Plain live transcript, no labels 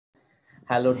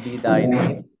Hallowed be thy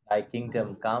name, thy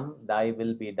kingdom come, thy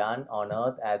will be done on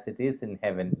earth as it is in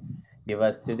heaven. Give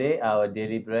us today our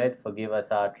daily bread, forgive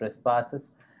us our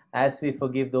trespasses, as we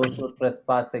forgive those who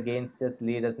trespass against us.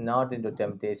 Lead us not into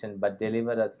temptation, but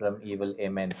deliver us from evil.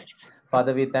 Amen.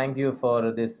 Father, we thank you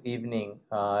for this evening,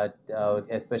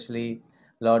 especially,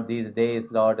 Lord, these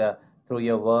days, Lord, through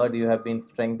your word, you have been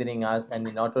strengthening us,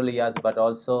 and not only us, but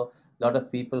also a lot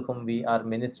of people whom we are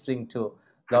ministering to.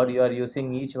 Lord, you are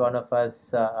using each one of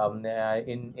us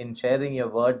in sharing your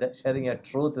word, sharing your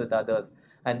truth with others,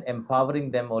 and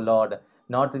empowering them, O Lord,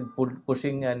 not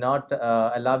pushing and not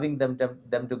allowing them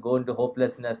to go into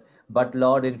hopelessness, but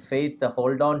Lord, in faith,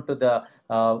 hold on to the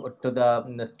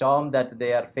storm that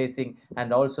they are facing,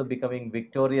 and also becoming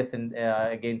victorious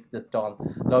against the storm.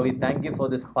 Lord, we thank you for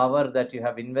this power that you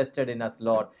have invested in us,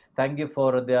 Lord. Thank you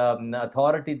for the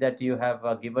authority that you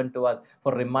have given to us,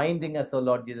 for reminding us, O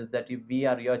Lord Jesus, that we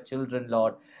are your children,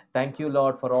 Lord. Thank you,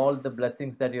 Lord, for all the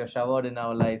blessings that you have showered in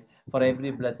our lives. For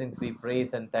every blessings we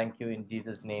praise and thank you in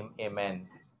Jesus' name. Amen.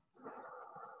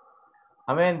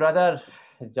 Amen. Brother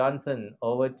Johnson,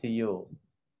 over to you.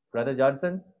 Brother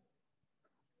Johnson?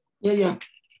 Yeah.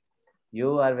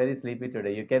 You are very sleepy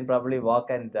today. You can probably walk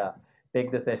and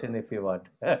take the session if you want.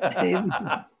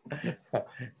 That's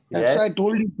Yes? why I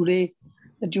told you today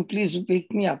that you please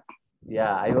wake me up.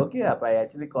 Yeah, I woke you up. I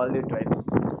actually called you twice.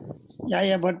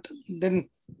 Yeah, but then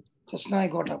just now I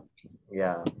got up.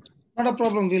 Yeah, Not a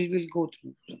problem. We'll go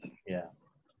through, brother. yeah.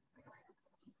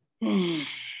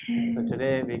 So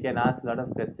today we can ask a lot of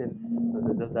questions. So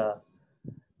these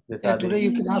Yeah, are today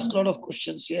you the can ask a lot of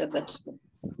questions. Yeah, that's good.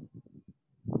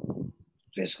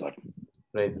 Praise God.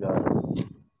 praise God.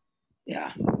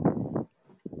 Yeah,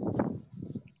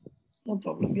 no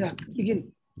problem. Yeah,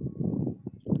 begin.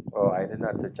 Oh, I did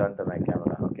not switch on my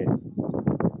camera. Okay.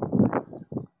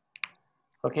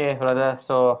 Okay, brother.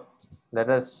 So let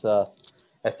us.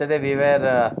 Yesterday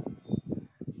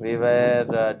we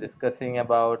were discussing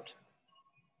about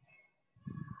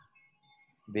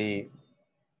the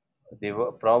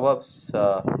Proverbs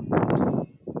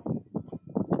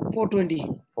 420.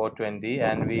 4:20,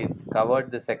 and we covered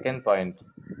the second point.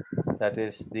 That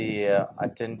is the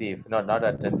attentive. No, not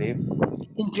attentive.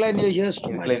 Incline your ears to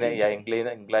my Incline. saying. Yeah,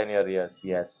 incline your ears.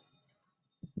 Yes.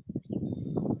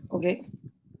 Okay.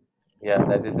 Yeah,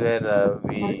 that is where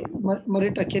we.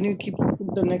 Marita, can you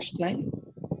put the next line?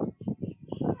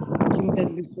 Keeping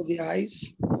them before the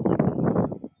eyes.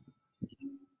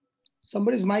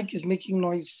 Somebody's mic is making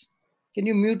noise. Can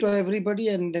you mute everybody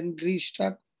and then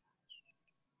restart?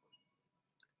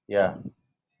 Yeah.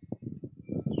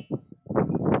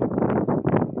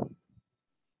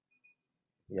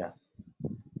 Yeah.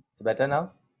 It's better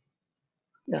now.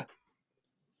 Yeah.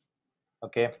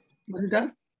 Okay.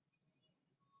 Marita?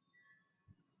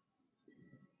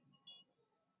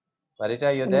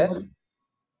 Marita, you Hello, there? Marita.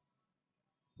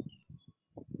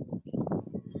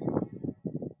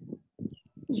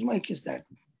 Whose mic is that?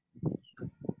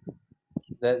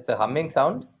 There's a humming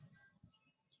sound.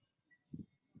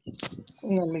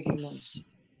 Going on making noise.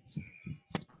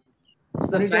 It's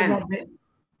the Marita's fan. not there.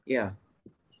 Yeah.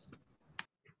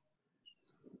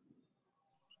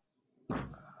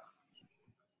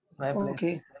 My place.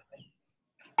 Okay.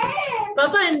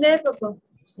 Papa, I'm there, Papa.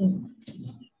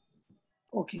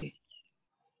 Okay.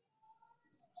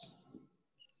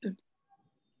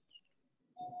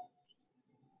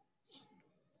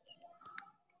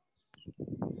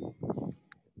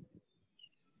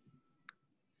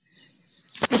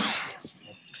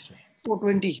 Excuse me.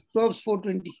 420. Proverbs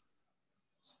 420.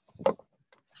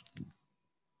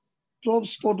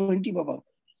 Proverbs 420, Baba.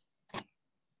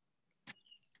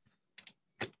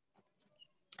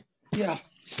 Yeah.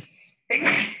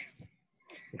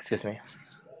 Excuse me.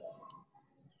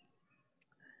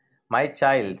 My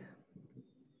child,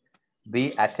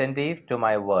 be attentive to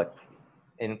my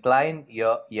words. Incline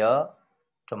your ear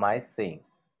to my saying.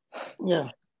 Yeah.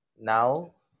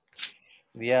 Now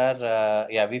we are.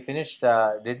 Yeah, we finished.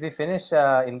 Did we finish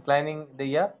inclining the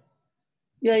ear?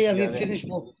 Yeah, we Yeah. finished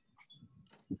both.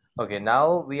 Okay.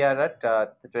 Now we are at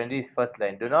the 21st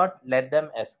line. Do not let them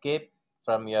escape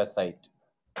from your sight.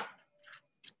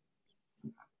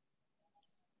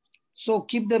 So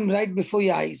keep them right before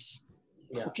your eyes.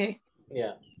 Yeah. Okay.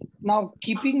 Yeah. Now,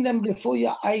 keeping them before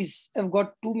your eyes have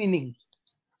got two meanings.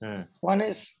 One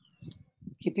is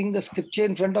keeping the scripture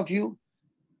in front of you,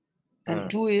 and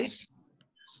two is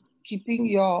keeping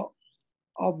your,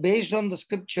 or based on the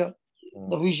scripture,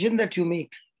 the vision that you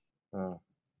make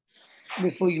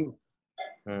before you.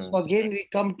 So again, we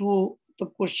come to the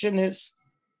question is,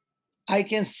 I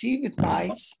can see with my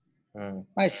eyes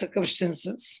my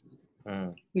circumstances,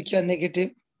 which are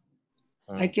negative,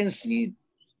 I can see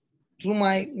through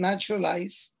my natural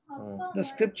eyes the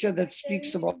scripture that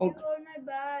speaks about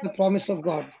the promise of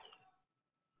God.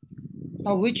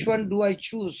 Now, which one do I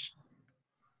choose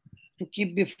to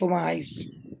keep before my eyes?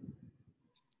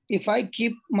 If I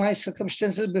keep my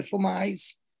circumstances before my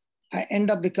eyes, I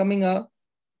end up becoming a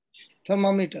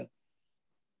thermometer.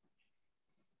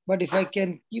 But if I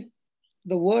can keep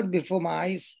the word before my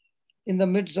eyes in the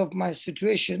midst of my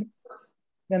situation,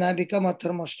 then I become a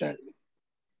thermostat.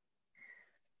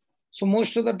 So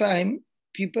most of the time,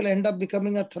 people end up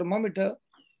becoming a thermometer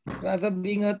rather than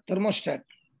being a thermostat.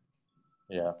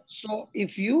 Yeah. So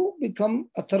if you become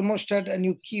a thermostat and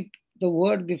you keep the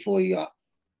word before your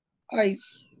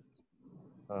eyes,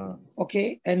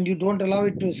 okay, and you don't allow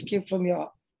it to escape from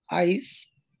your eyes,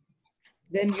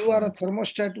 then you are a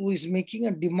thermostat who is making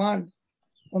a demand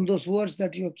on those words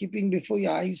that you are keeping before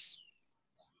your eyes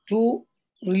to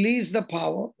release the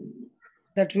power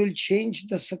that will change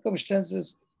the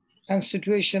circumstances and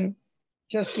situation,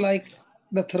 just like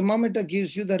the thermometer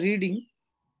gives you the reading,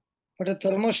 but a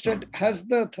thermostat has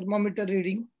the thermometer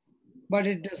reading, but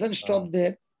it doesn't stop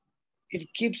there.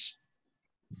 It keeps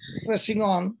pressing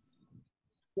on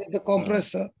with the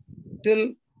compressor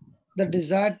till the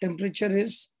desired temperature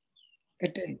is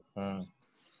attained.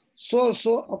 So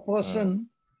also a person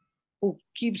who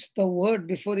keeps the word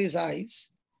before his eyes,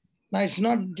 now it's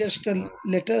not just a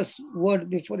letters word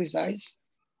before his eyes,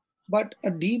 but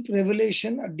a deep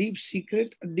revelation, a deep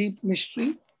secret, a deep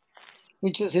mystery,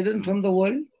 which is hidden from the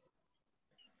world.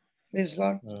 Praise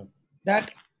God.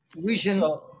 That vision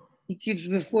he keeps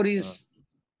before his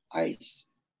eyes.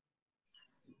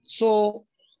 So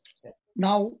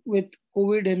now with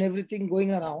COVID and everything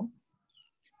going around,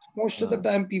 most of the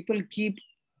time people keep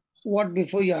what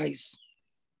before your eyes?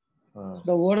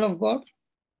 The word of God,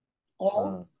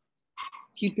 or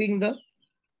keeping the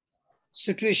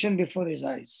situation before his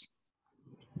eyes.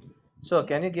 So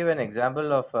can you give an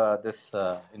example of this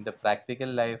in the practical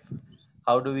life?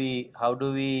 How do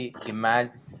we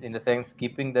imagine, in the sense,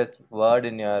 keeping this word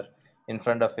in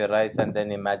front of your eyes and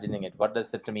then imagining it? What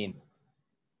does it mean?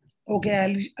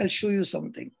 Okay, I'll show you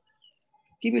something.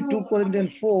 Give me 2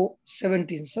 Corinthians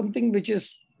 4:17, something which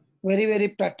is very, very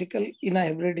practical in our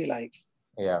everyday life.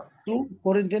 Yeah. 2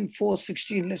 Corinthians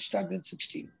 4:16. Let's start with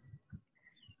 16.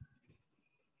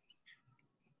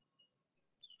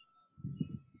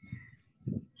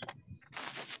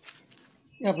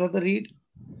 Yeah, brother, read.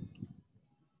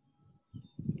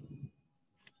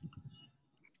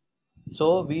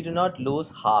 So we do not lose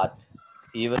heart,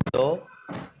 even though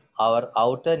our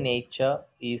outer nature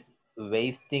is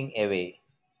wasting away.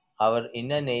 Our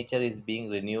inner nature is being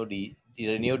renewed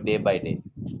day by day.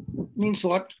 Means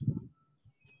what?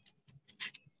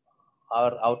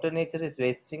 Our outer nature is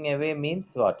wasting away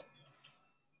means what?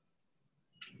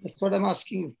 That's what I'm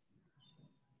asking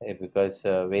you. Because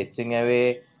wasting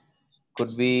away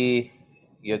could be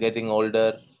you're getting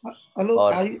older. Hello,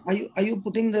 Or are you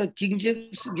putting the King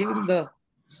James? Give him the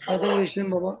other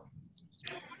version, Baba.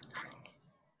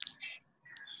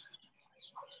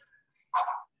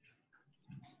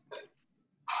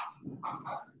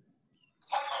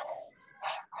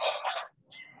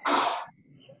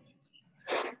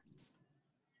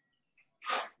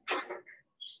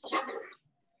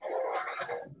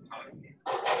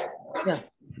 Yeah.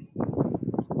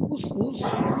 Who's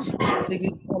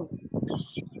taking some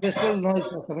vessel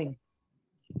noise are coming?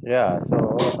 yeah,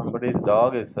 so somebody's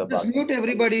dog is Just barking. mute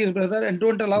everybody, brother, and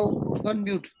don't allow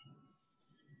unmute.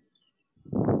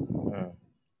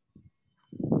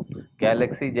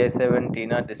 Galaxy J7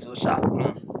 Tina D'Souza.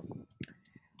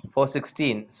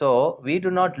 416. So we do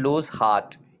not lose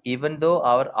heart, even though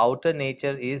our outer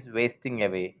nature is wasting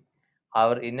away.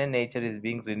 Our inner nature is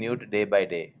being renewed day by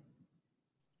day.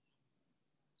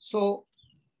 So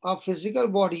our physical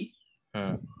body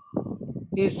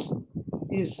is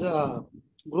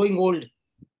growing old.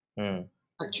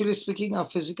 Actually speaking, our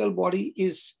physical body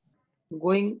is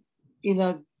going in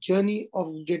a journey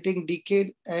of getting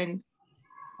decayed and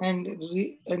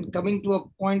coming to a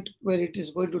point where it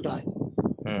is going to die.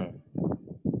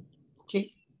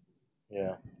 Okay.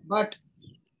 Yeah. But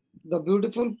the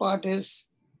beautiful part is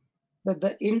that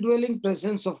the indwelling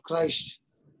presence of Christ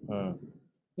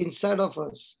inside of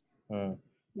us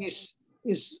is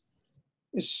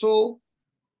so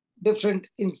different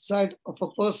inside of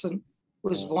a person who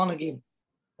is born again.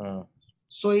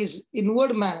 So his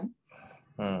inward man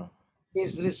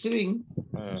is receiving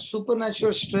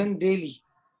supernatural strength daily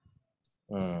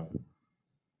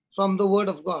from the word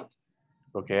of God.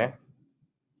 Okay.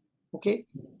 Okay.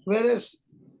 Whereas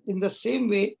in the same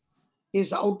way,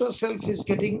 his outer self is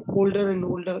getting older and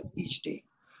older each day.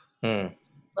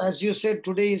 As you said,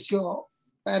 today is your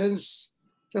parents'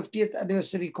 50th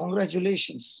anniversary.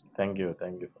 Congratulations. Thank you,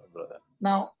 brother.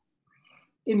 Now,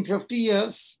 in 50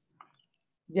 years,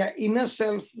 their inner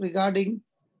self regarding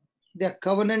their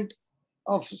covenant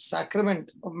of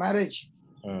sacrament of marriage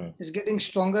is getting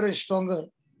stronger and stronger.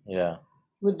 Yeah.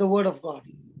 With the word of God.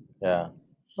 Yeah.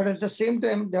 But at the same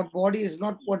time, their body is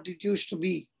not what it used to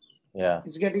be. Yeah.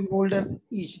 It's getting older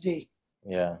each day.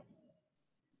 Yeah.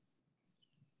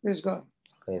 Praise God.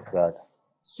 Praise God.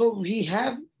 So we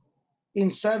have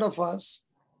inside of us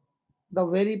the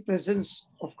very presence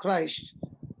of Christ.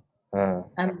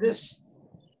 And this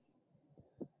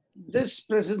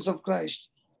presence of Christ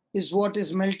is what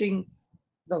is melting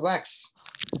the wax.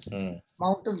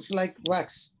 Mountains like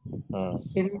wax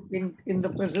in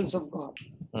the presence of God.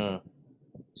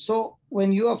 So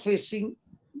when you are facing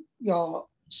your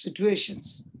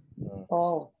situations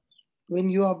or when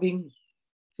you are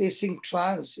facing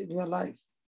trials in your life,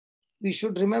 we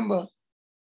should remember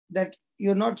that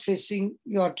you're not facing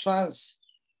your trials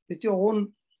with your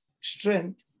own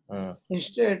strength.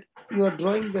 Instead, you are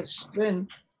drawing the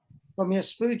strength from your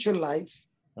spiritual life,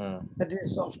 that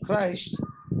is of Christ,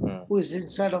 who is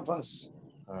inside of us.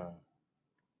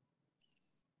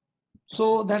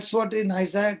 So that's what in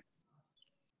Isaiah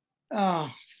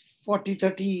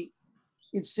 40:30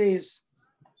 it says,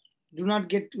 do not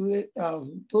get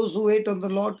those who wait on the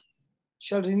Lord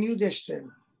shall renew their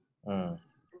strength.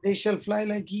 They shall fly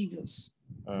like eagles.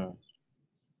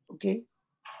 Okay.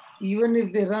 Even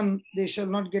if they run, they shall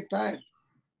not get tired.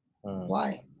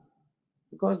 Why?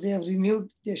 Because they have renewed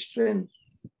their strength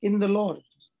in the Lord.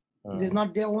 It is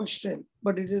not their own strength,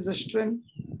 but it is the strength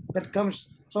that comes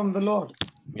from the Lord.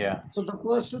 Yeah. So the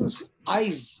person's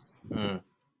eyes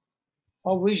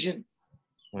or vision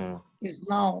is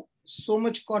now so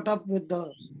much caught up with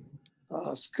the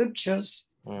scriptures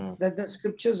that the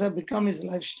scriptures have become his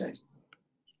lifestyle.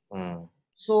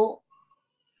 So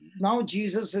now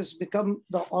Jesus has become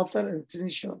the author and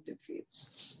finisher of their faith.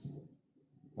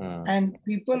 And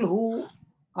people who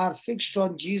are fixed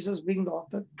on Jesus being the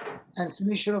author and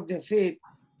finisher of their faith,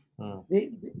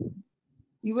 they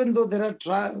even though there are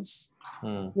trials,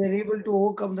 they are able to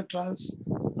overcome the trials,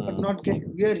 but not get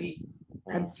weary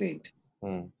and faint.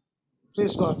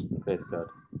 Praise God. Praise God.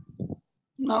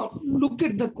 Now look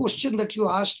at the question that you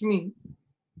asked me.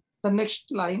 The next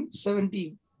line,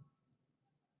 17.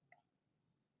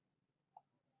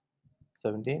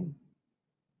 17?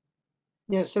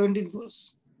 Yeah, 17th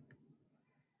verse.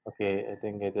 Okay, I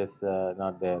think it is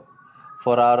not there.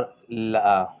 For our,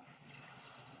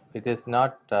 it is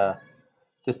not,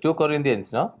 just 2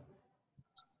 Corinthians, no?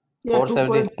 Yeah, 2 4:17.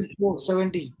 Corinthians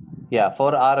 4:17. Yeah,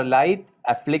 for our light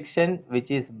affliction, which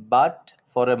is but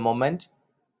for a moment,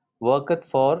 worketh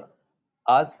for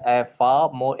us a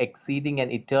far more exceeding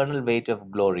and eternal weight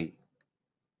of glory.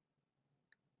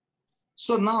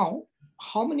 So now,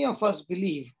 how many of us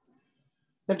believe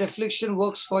that affliction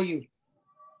works for you?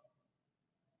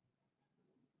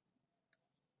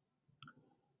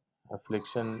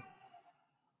 Affliction.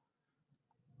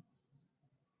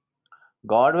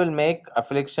 God will make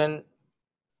affliction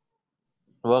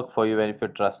work for you if you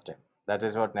trust Him. That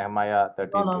is what Nehemiah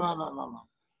 13. No.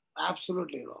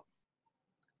 Absolutely wrong.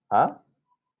 Huh?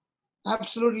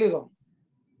 Absolutely wrong.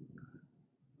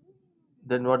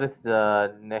 Then what is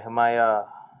Nehemiah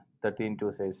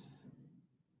 13:2 says?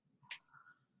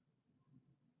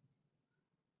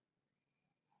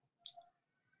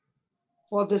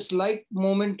 For this light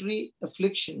momentary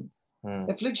affliction,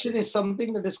 affliction is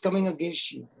something that is coming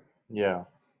against you. Yeah.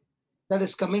 That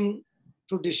is coming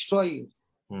to destroy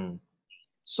you.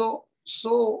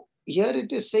 So here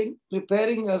it is saying,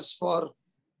 preparing us for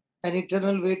an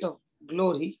eternal weight of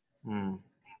glory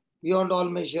beyond all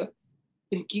measure.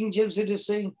 In King James, it is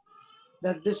saying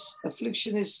that this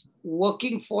affliction is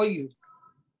working for you.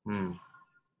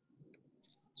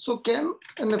 So can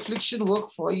an affliction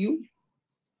work for you?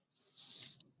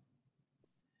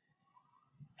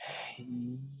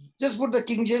 Just put the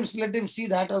King James, let him see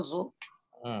that also.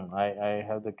 I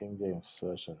have the King James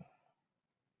version.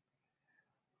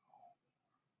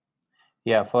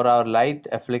 Yeah, for our light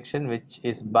affliction, which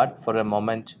is but for a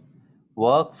moment,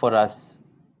 work for us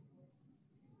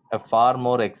a far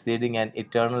more exceeding and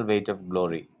eternal weight of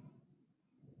glory.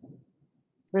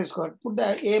 Praise God. Put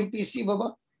the AMPC,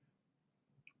 Baba.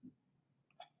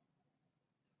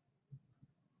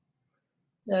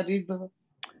 Yeah, read, brother.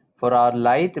 For our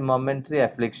light momentary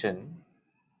affliction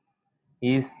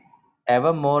is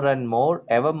ever more and more,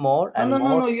 ever more and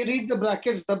more. No, you read the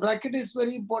brackets. The bracket is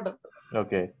very important.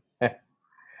 Okay.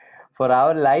 For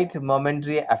our light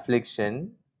momentary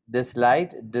affliction, this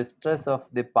light distress of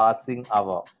the passing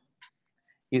hour,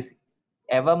 is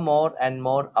ever more and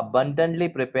more abundantly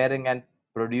preparing and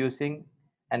producing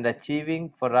and achieving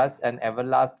for us an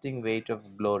everlasting weight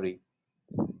of glory,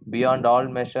 beyond all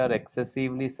measure,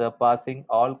 excessively surpassing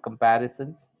all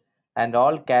comparisons and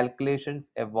all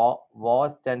calculations, a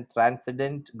vast and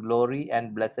transcendent glory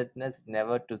and blessedness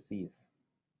never to cease.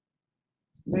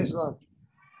 Praise God.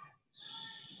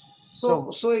 So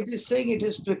it is saying it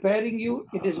is preparing you,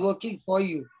 it is working for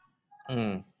you.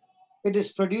 It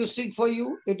is producing for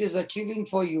you, it is achieving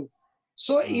for you.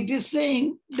 So it is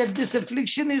saying that this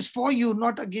affliction is for you,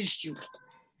 not against you.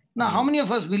 Now, how many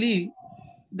of us believe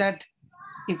that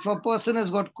if a person has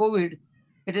got COVID,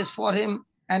 it is for him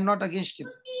and not against him?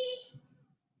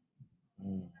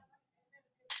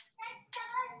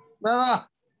 Brother,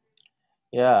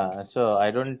 yeah, so I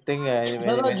don't think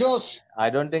Brother Jose, I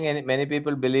don't think many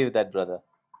people believe that, brother.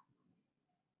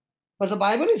 but the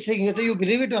Bible is saying whether you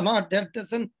believe it or not, that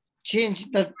doesn't change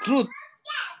the truth.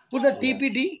 Put the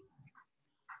TPT,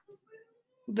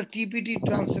 put the TPT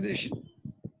translation.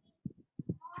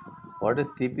 What is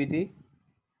TPT?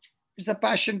 It's a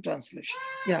Passion translation.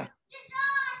 Yeah.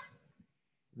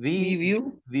 We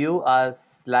view our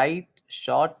slight,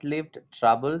 short-lived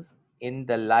troubles in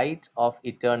the light of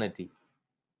eternity.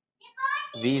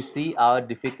 We see our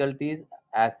difficulties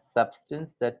as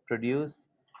substance that produce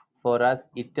for us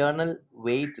eternal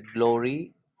weight,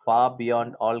 glory, far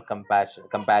beyond all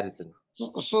comparison.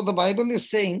 So the Bible is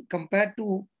saying, compared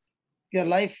to your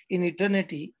life in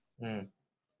eternity,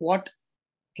 what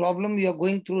problem you are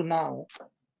going through now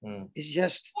is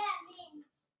just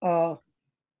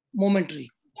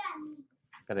momentary.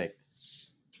 Correct.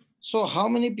 So how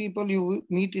many people you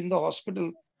meet in the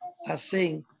hospital are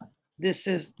saying, this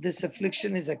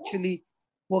affliction is actually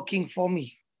working for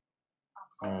me?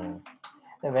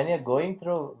 When you're going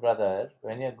through, brother, you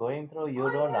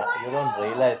don't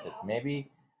realize it. Maybe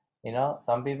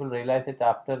some people realize it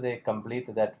after they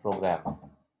complete that program.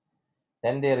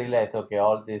 Then they realize, okay,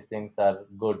 all these things are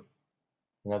good.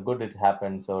 Good it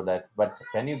happened. So that, but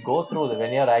when you go through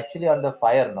when you're actually on the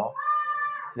fire, no,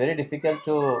 it's very difficult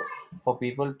for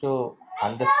people to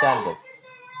understand this.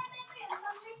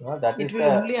 It will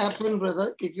only happen,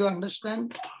 brother, if you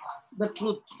understand the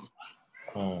truth.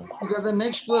 Because the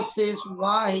next verse says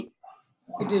why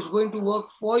it is going to work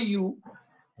for you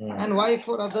and why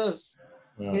for others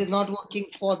it is not working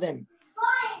for them.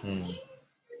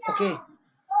 Okay.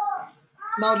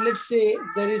 Now let's say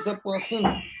there is a person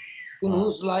in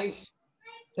whose life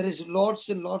there is lots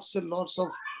and lots and lots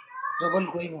of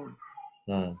trouble going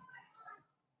on.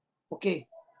 Okay.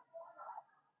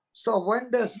 So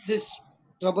when will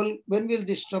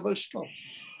this trouble stop?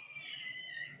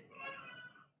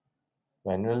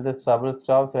 When will this trouble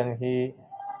stop? When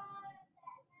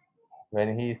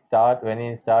he start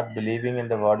believing in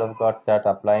the word of God, start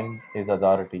applying his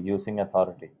authority, using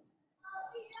authority.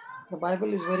 The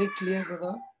Bible is very clear,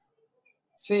 brother.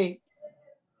 Faith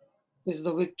is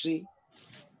the victory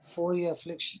over your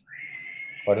affliction.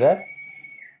 What is that?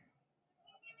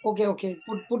 Okay.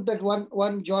 Put that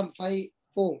 1 John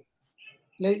 5:4.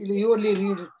 You only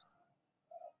read it.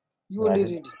 You only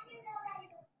read it.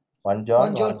 1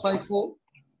 John 5:4.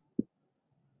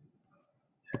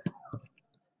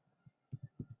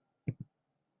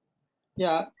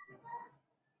 Yeah.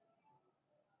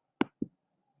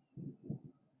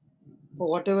 For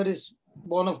whatever is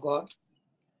born of God.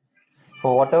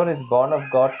 For whatever is born of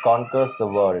God conquers the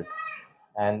world.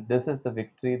 And this is the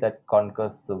victory that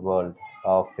conquers the world,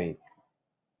 our faith.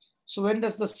 So when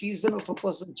does the season of a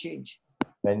person change?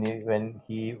 When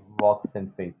he walks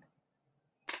in faith.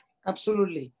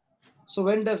 Absolutely. So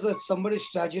when does somebody's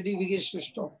tragedy begins to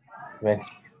stop? When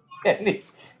he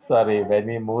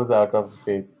moves out of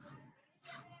faith.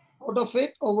 Out of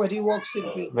faith, or when he walks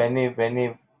in faith?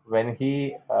 When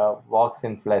he walks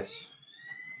in flesh.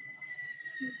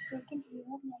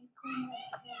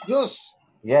 Jose.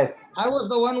 Yes. I was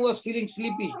the one who was feeling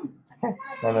sleepy.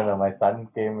 No. My son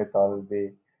came with all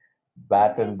the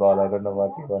bat and ball. I don't know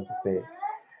what you want to say.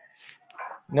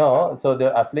 No, so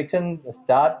the affliction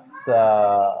starts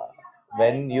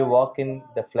when you walk in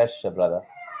the flesh, brother.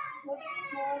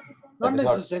 Not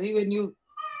necessary when you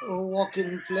walk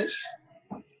in flesh.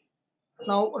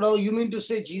 Now, you mean to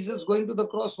say Jesus going to the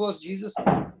cross was Jesus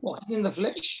walking in the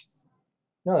flesh?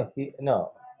 No,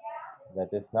 that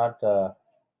is not.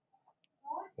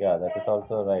 Yeah, that is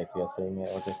also right. You're saying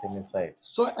what you're saying is right.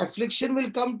 So affliction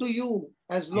will come to you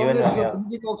as long as you are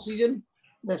breathing oxygen.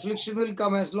 The affliction will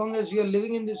come as long as you are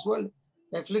living in this world.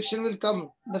 The affliction will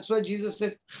come. That's why Jesus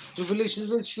said,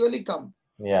 tribulations will surely come.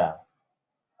 Yeah.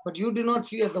 But you do not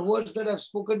fear. The words that I've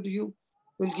spoken to you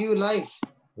will give you life.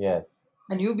 Yes.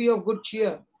 And you be of good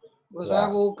cheer. because I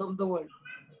have overcome the world.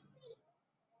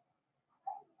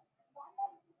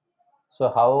 So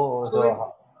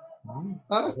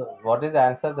what is the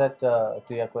answer that to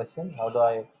your question? How do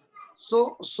I?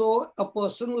 So a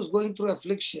person who's going through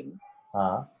affliction,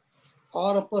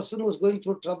 or a person who's going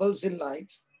through troubles in life,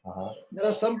 there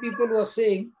are some people who are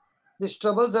saying, these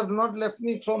troubles have not left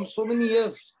me from so many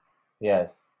years.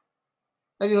 Yes.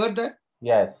 Have you heard that?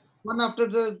 Yes. One after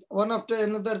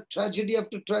another, tragedy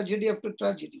after tragedy after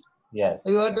tragedy. Yes.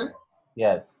 Have you heard that?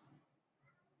 Yes.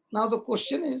 Now the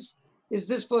question is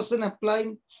this person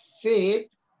applying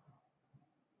faith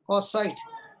or sight?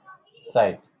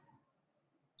 Sight.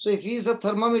 So if he is a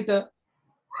thermometer,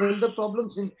 will the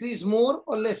problems increase more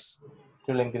or less?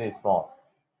 It will increase more.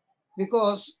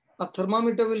 Because a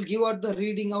thermometer will give out the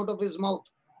reading out of his mouth.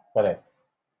 Correct.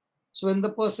 So when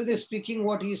the person is speaking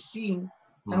what he is seeing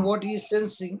and what he is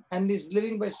sensing and is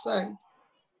living by sight,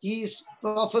 he is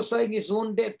prophesying his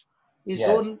own death, his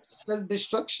own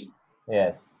self-destruction.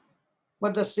 Yes.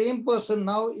 But the same person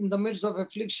now in the midst of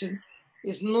affliction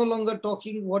is no longer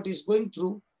talking what he's going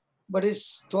through, but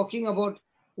is talking about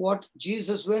what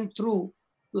Jesus went through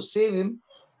to save him,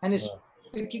 and is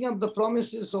picking up the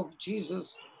promises of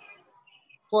Jesus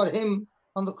for him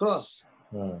on the cross.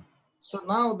 So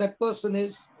now that person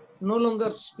is no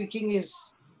longer speaking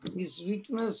his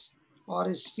weakness or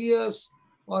his fears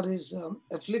or his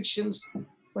afflictions,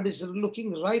 but is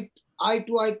looking right eye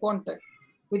to eye contact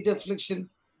with the affliction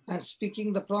and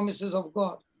speaking the promises of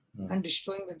God and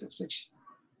destroying that affliction.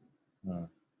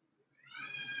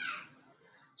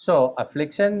 So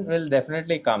affliction will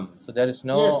definitely come. So there is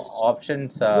no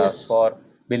options for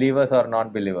believers or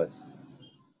non-believers.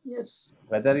 Yes.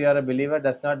 Whether you are a believer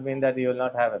does not mean that you will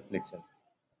not have affliction.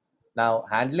 Now,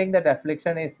 handling that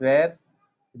affliction is where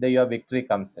your victory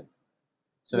comes in.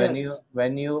 So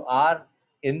when you are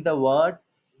in the Word,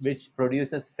 which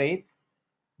produces faith,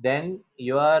 then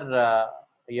your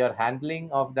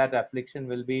handling of that affliction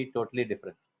will be totally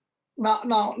different.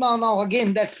 Now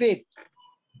again, that faith.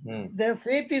 The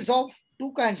faith is of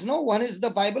two kinds. No, one is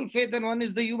the Bible faith and one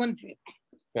is the human faith.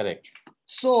 Correct.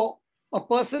 So a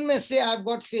person may say, I've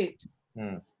got faith.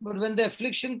 But when the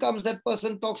affliction comes, that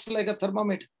person talks like a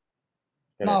thermometer.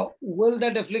 Correct. Now, will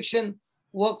that affliction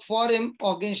work for him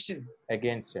or against him?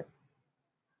 Against him.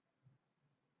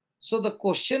 So the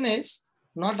question is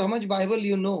not how much Bible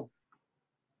you know.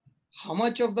 How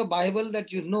much of the Bible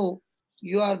that you know,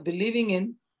 you are believing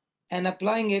in and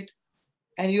applying it,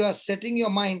 and you are setting your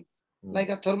mind like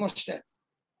a thermostat.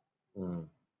 And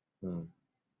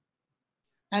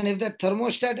if that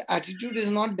thermostat attitude is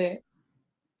not there,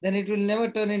 then it will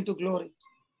never turn into glory.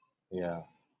 Yeah.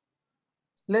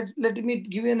 Let me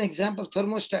give you an example.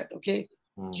 Thermostat, okay?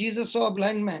 Jesus saw a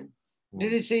blind man.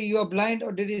 Did he say you are blind,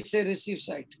 or did he say receive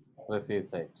sight? Receive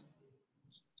sight.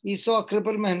 He saw a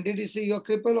crippled man. Did he say you are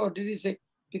crippled, or did he say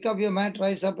pick up your mat,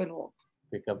 rise up and walk?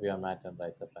 Pick up your mat and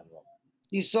rise up and walk.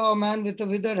 He saw a man with a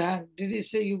withered hand. Did he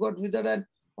say you got withered hand,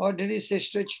 or did he say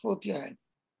stretch forth your hand?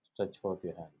 Stretch forth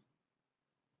your hand.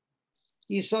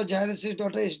 He saw Jairus'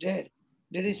 daughter is dead.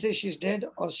 Did he say she's dead,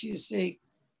 or she is saying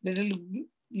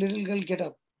little girl get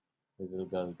up? Little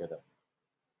girl get up.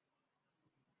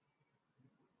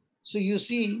 So you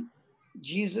see,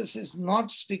 Jesus is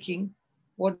not speaking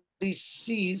what he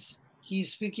sees. He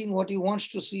is speaking what he wants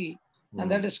to see,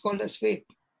 and that is called as faith.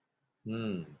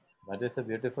 That is a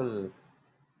beautiful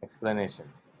explanation.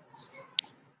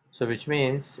 So which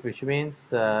means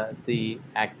the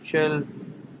actual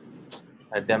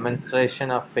demonstration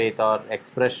of faith or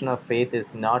expression of faith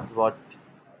is not what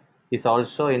is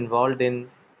also involved in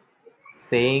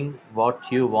saying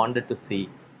what you wanted to see,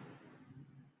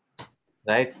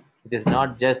 right? It is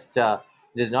not just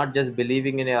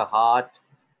believing in your heart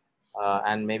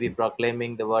and maybe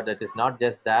proclaiming the word. That is not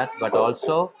just that, but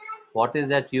also what is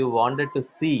that you wanted to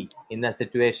see in a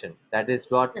situation. That is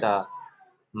what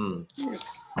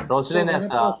Yes. Rosalind has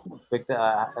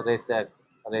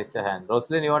raised her hand.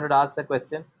 Rosalind, you wanted to ask a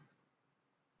question?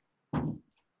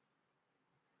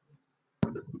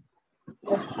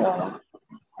 Yes,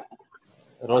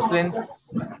 Rosalind?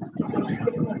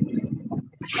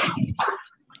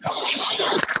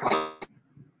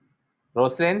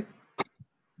 Rosalind?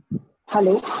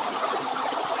 Hello?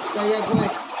 Yeah, go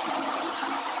ahead.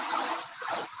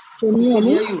 Can you hear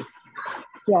me?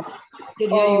 Yeah. Can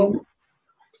hear you.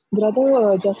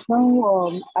 Brother, just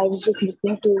now I was just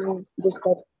listening to this,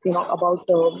 about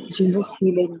Jesus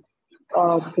healing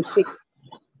the sick.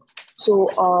 So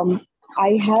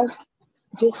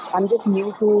I'm just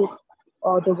new to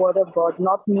the Word of God,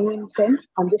 not new in sense,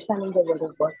 understanding the Word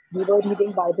of God. We were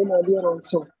reading Bible earlier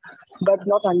also, but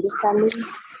not understanding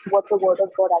what the Word of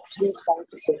God actually is trying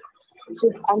to say.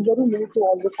 So I'm very new to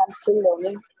all this. I'm still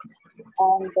learning,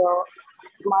 and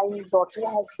my daughter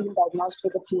has been diagnosed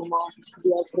with a tumor.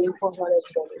 We are praying for her as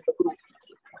well in the group.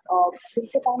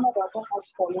 Since the time my daughter has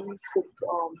fallen sick,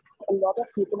 a lot of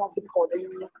people have been calling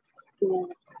me to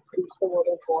preach the word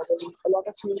of God, and a lot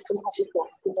of people have been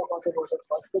talking about the word of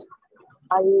God. So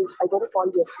I got a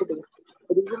call yesterday.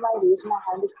 The reason why I raised my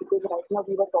hand is because right now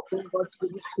we were talking about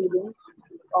Jesus healing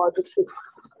the sick.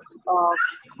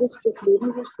 This lady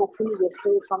who spoke to me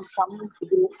yesterday from some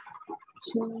group,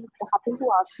 she happened to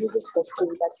ask me this question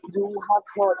that you have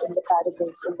heard in the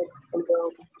parables in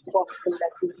the gospel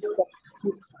that Jesus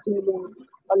keeps healing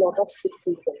a lot of sick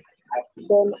people.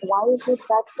 Then why is it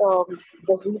that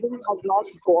the healing has not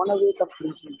gone away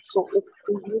completely? So if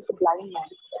he is a blind man,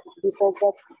 he says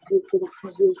that you can see,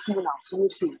 you see now, so you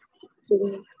see.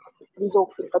 So he's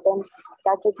okay. But then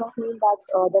that does not mean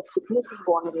that that sickness is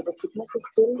gone away. The sickness is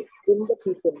still in the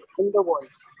people, in the world.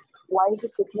 Why is the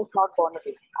sickness not gone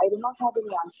away? I do not have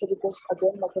any answer because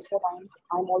again, like I said,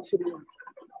 I'm also new.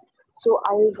 So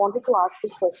I wanted to ask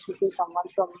this question to someone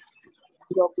from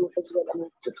your group as well. I mean,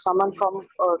 to someone from,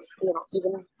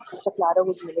 even Sister Clara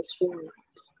who's ministering me.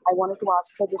 I wanted to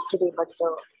ask her this today, but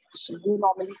we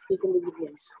normally speak in the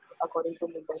evenings, according to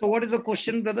me. So what is the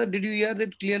question, brother? Did you hear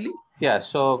that clearly? Yeah,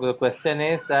 so the question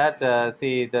is that,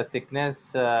 see, the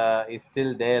sickness is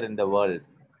still there in the world,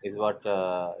 is what,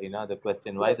 the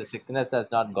question. Why the sickness has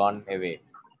not gone away?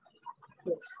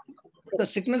 Yes. The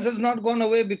sickness has not gone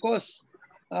away because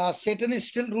Satan is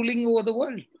still ruling over the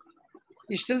world.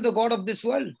 He's still the God of this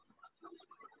world.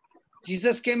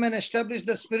 Jesus came and established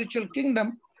the spiritual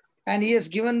kingdom, and he has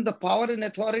given the power and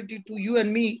authority to you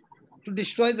and me to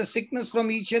destroy the sickness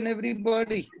from each and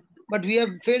everybody. But we have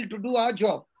failed to do our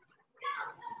job.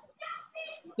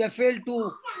 We have failed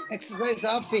to exercise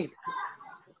our faith.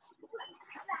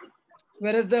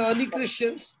 Whereas the early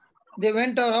Christians, they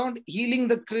went around healing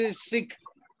the sick.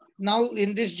 Now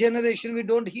in this generation, we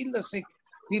don't heal the sick.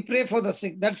 We pray for the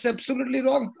sick. That's absolutely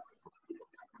wrong.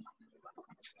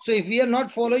 So if we are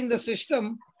not following the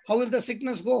system, how will the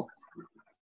sickness go?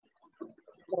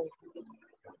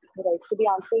 Right. So the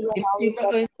answer here now is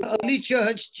that in the early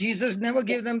church, Jesus never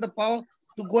gave them the power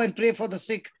to go and pray for the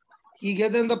sick. He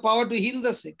gave them the power to heal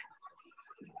the sick.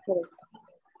 Correct.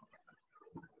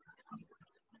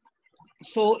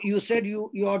 So you said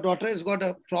your daughter has got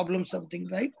a problem, something,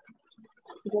 right?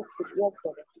 Yes,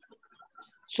 sir.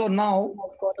 So now,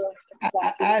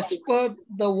 as per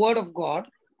the word of God,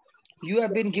 you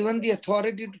have been given the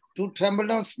authority to trample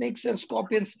down snakes and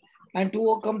scorpions and to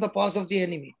overcome the powers of the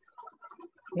enemy.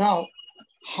 Now,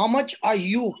 how much are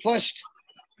you first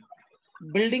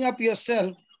building up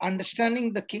yourself,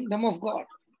 understanding the kingdom of God?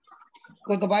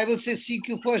 Because the Bible says, seek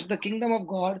you first the kingdom of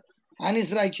God and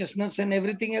his righteousness, and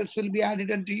everything else will be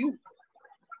added unto you.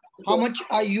 How much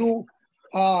are you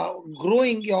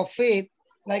growing your faith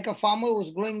like a farmer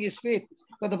who's growing his faith?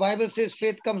 Because the Bible says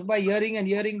faith comes by hearing, and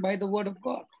hearing by the word of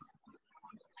God.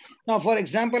 Now, for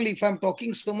example, if I'm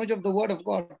talking so much of the word of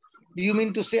God, do you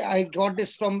mean to say I got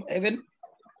this from heaven,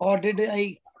 or did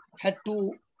I had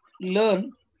to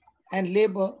learn and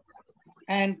labor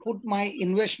and put my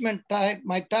investment time,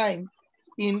 my time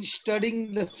in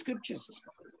studying the scriptures?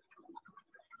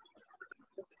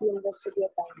 You invested your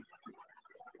time.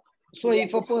 So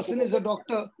if a person is a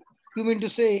doctor, you mean to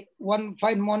say one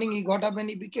fine morning he got up and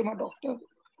he became a doctor?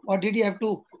 Or did he have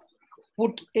to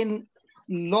put in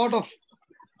a lot of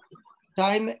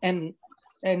time and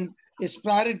his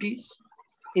priorities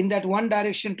in that one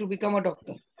direction to become a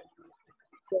doctor?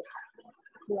 Yes,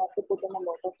 you have to put in a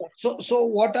lot of effort. So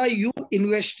what are you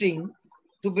investing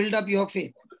to build up your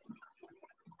faith?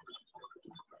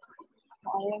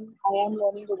 I am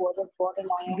learning the word of God, and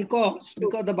I am because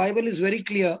the Bible is very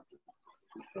clear.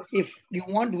 Yes. If you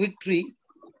want victory,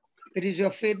 it is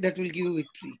your faith that will give you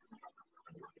victory.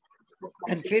 Yes,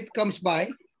 and faith comes by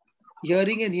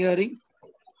hearing, and hearing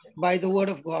by the word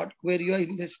of God, where you are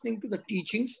listening to the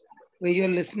teachings, where you are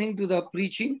listening to the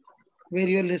preaching, where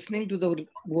you are listening to the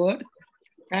word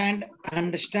and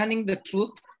understanding the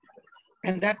truth.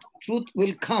 And that truth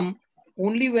will come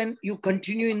only when you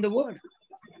continue in the word.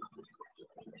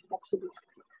 Absolutely.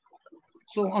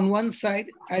 So on one side,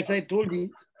 as I told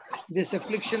you, this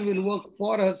affliction will work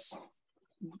for us.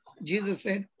 Jesus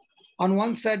said, on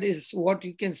one side is what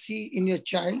you can see in your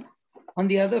child. On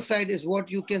the other side is what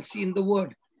you can see in the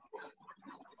word.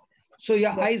 So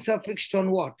your eyes are fixed on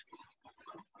what?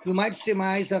 You might say,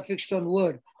 my eyes are fixed on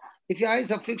word. If your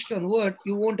eyes are fixed on word,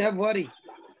 you won't have worry.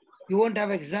 You won't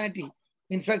have anxiety.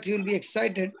 In fact, you'll be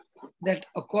excited that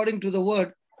according to the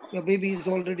word, your baby is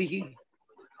already healed.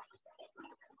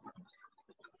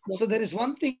 So there is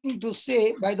one thing to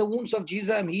say, by the wounds of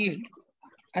Jesus I'm healed.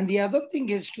 And the other thing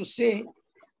is to say,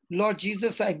 Lord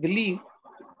Jesus, I believe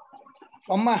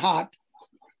from my heart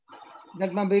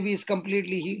that my baby is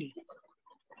completely healed.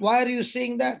 Why are you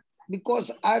saying that?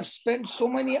 Because I've spent so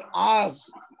many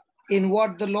hours in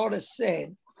what the Lord has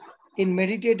said, in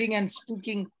meditating and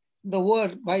speaking the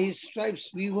word, by his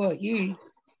stripes we were healed,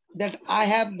 that I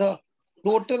have the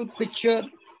total picture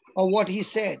of what he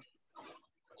said.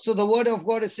 So the word of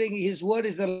God is saying his word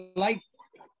is the light.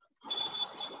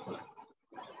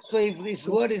 So if his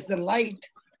word is the light,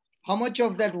 how much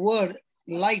of that word,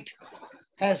 light,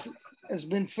 has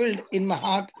been filled in my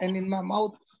heart and in my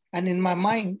mouth and in my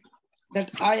mind,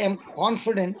 that I am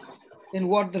confident in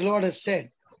what the Lord has said.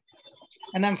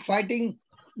 And I'm fighting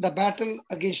the battle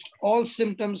against all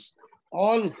symptoms,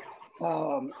 all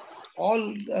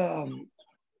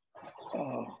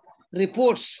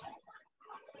reports,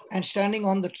 and standing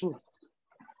on the truth.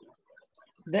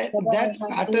 That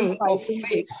battle of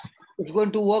faith is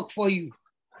going to work for you.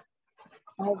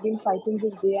 I have been fighting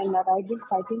this day and night. I've been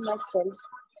fighting myself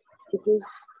because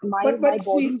my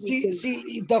body.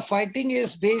 See, the fighting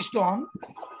is based on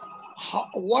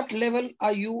what level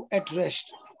are you at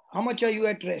rest? How much are you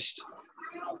at rest?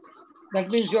 That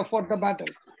means you have fought the battle.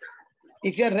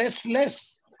 If you are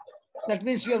restless, that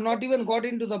means you have not even got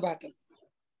into the battle.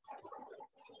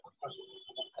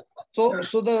 So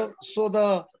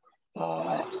the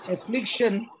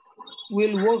affliction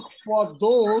will work for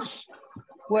those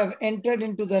who have entered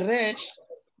into the rest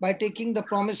by taking the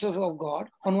promises of God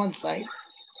on one side,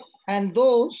 and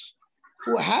those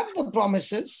who have the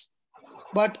promises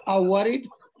but are worried,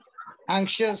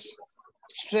 anxious,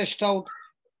 stressed out,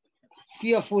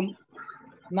 fearful.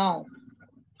 Now,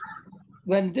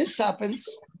 when this happens,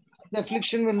 the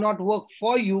affliction will not work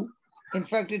for you. In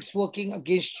fact, it's working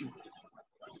against you.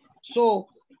 So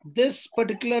this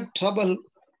particular trouble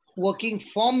working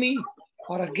for me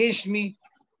or against me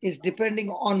is depending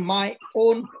on my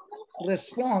own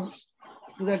response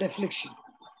to that affliction.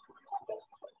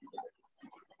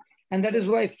 And that is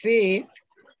why faith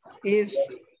is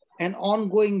an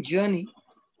ongoing journey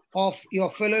of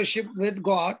your fellowship with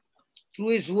God through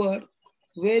his word,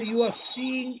 where you are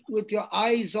seeing with your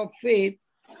eyes of faith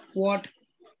what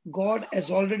God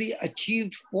has already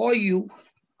achieved for you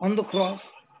on the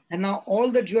cross. And now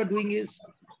all that you are doing is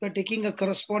you're taking a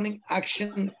corresponding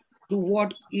action to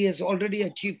what he has already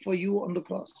achieved for you on the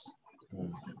cross.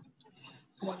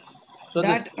 So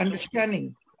that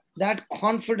understanding, that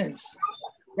confidence,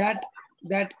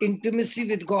 that intimacy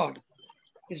with God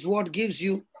is what gives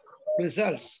you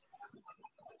results.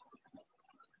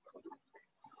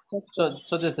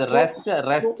 So this rest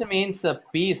means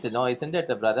peace, isn't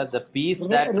it, brother? The peace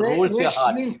that rules your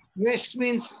heart. Rest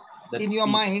means in your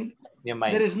mind,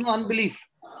 there is no unbelief.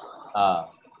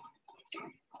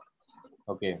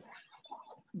 Okay.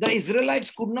 The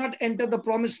Israelites could not enter the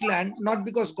promised land, not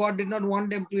because God did not want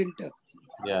them to enter.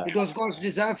 Yeah. It was God's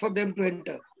desire for them to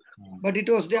enter. But it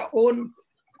was their own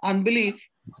unbelief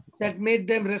that made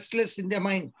them restless in their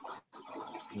mind.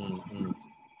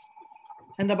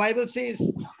 And the Bible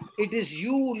says, it is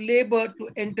you who labor to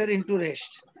enter into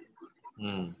rest.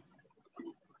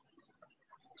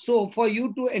 So for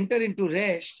you to enter into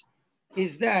rest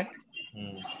is that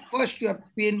first you have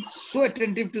been so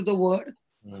attentive to the word.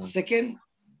 Second,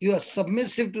 you are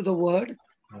submissive to the word.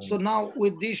 So now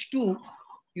with these two,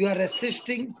 you are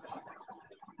resisting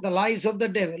the lies of the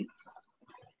devil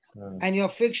and you are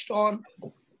fixed on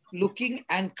looking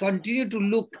and continue to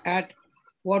look at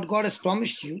what God has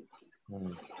promised you.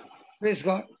 Praise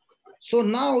God. So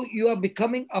now you are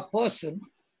becoming a person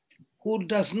who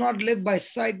does not live by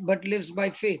sight but lives by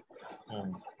faith.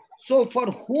 So for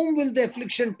whom will the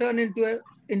affliction turn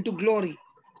into glory?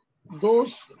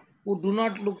 Those who do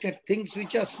not look at things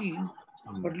which are seen,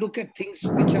 but look at things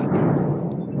which are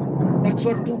unseen. That's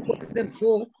what 2 Corinthians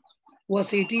 4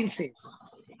 verse 18 says.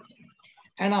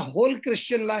 And our whole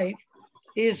Christian life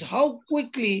is how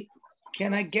quickly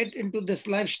can I get into this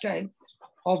lifestyle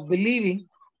of believing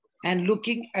and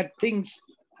looking at things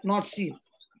not seen.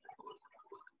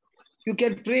 You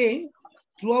can pray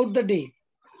throughout the day,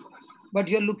 but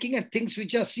you're looking at things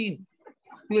which are seen.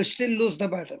 You will still lose the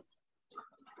battle.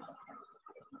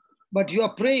 But you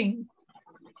are praying,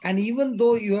 and even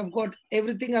though you have got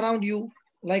everything around you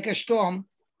like a storm,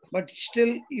 but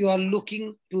still you are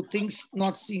looking to things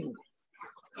not seen.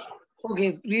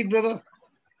 Okay, read, brother.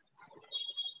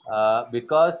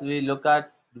 Because we look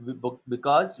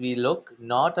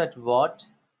not at what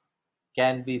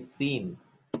can be seen,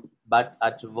 but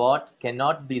at what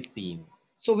cannot be seen.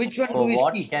 So which one do we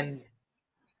see?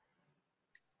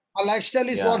 Our lifestyle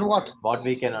is what? What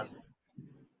we cannot.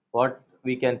 What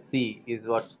we can see is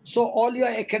what. So all your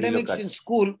academics in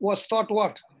school was taught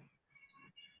what?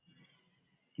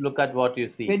 Look at what you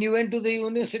see. When you went to the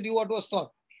university, what was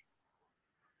taught?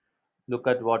 Look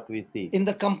at what we see. In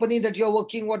the company that you're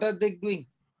working, what are they doing?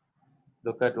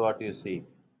 Look at what you see.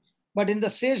 But in the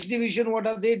sales division, what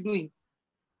are they doing?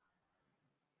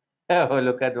 Oh,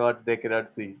 look at what they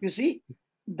cannot see. You see,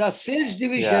 the sales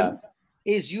division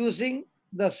is using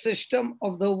the system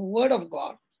of the word of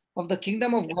God, of the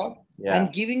kingdom of God,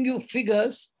 and giving you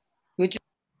figures, which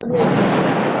and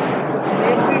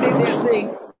every day they're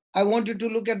saying, I want you to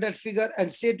look at that figure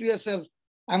and say to yourself,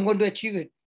 I'm going to achieve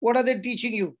it. What are they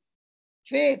teaching you?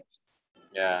 Faith.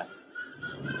 Yeah.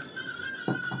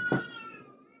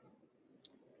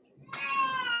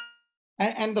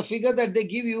 And the figure that they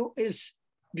give you is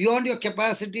beyond your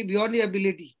capacity, beyond your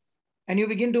ability. And you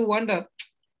begin to wonder,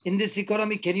 in this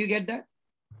economy, can you get that?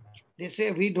 They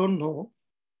say, we don't know.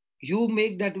 You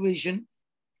make that vision,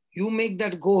 you make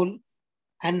that goal,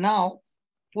 and now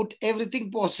put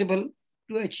everything possible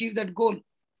to achieve that goal.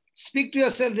 Speak to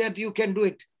yourself that you can do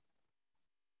it.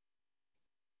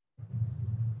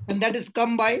 And that is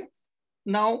come by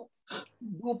now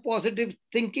do positive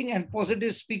thinking and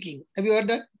positive speaking. Have you heard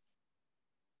that?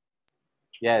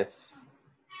 Yes.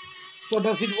 So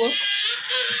does it work?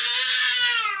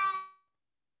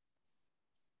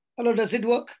 Hello, does it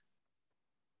work?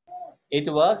 It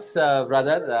works,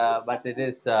 brother, but it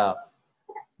is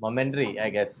momentary, I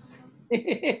guess.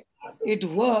 It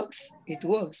works,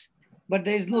 but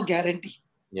there is no guarantee.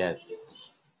 Yes.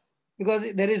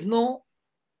 Because there is no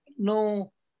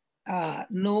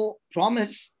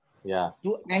promise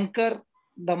to anchor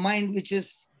the mind which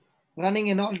is running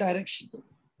in all directions.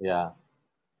 Yeah.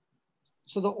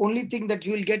 So the only thing that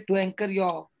you will get to anchor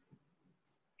your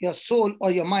soul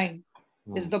or your mind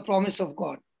is the promise of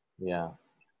God. Yeah.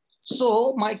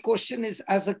 So my question is,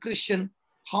 as a Christian,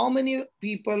 how many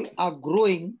people are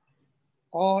growing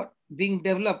or being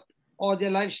developed, or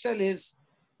their lifestyle is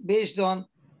based on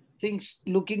things,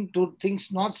 looking to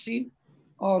things not seen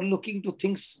or looking to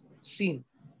things seen?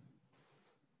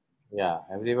 Yeah,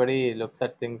 everybody looks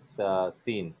at things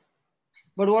seen.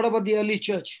 But what about the early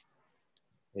church?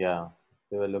 Yeah,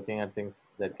 they were looking at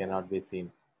things that cannot be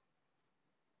seen.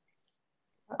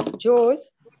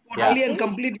 Jose? Totally and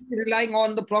completely relying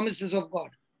on the promises of God.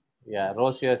 Yeah,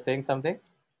 Rose, you are saying something?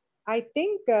 I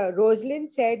think Rosalind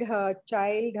said her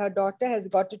daughter has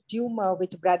got a tumor,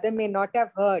 which brother may not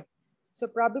have heard. So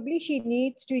probably she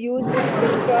needs to use the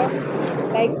scripture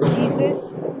like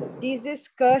Jesus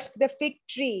cursed the fig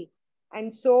tree.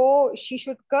 And so she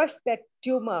should curse that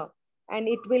tumor and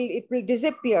it will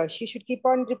disappear. She should keep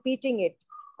on repeating it.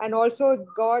 And also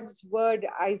God's word,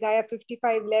 Isaiah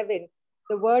 55:11,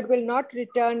 the word will not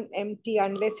return empty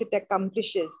unless it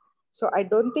accomplishes. So I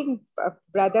don't think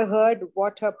brother heard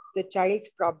what the child's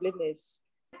problem is,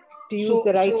 to use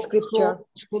the right scripture.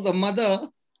 So the mother,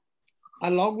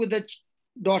 along with the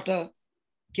daughter,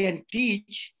 can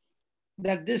teach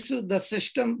that this is the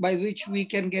system by which we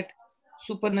can get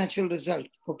supernatural result.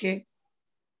 Okay.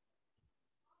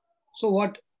 So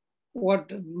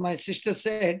what my sister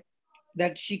said,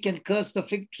 that she can curse the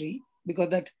fig tree, because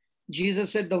that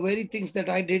Jesus said, the very things that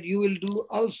I did, you will do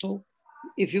also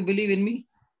if you believe in me.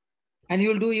 And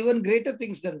you'll do even greater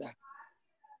things than that,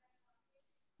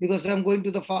 because I'm going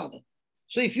to the Father.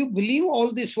 So if you believe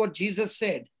all this, what Jesus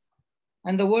said,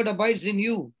 and the word abides in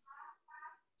you,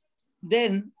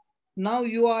 then now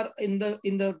you are in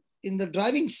the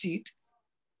driving seat,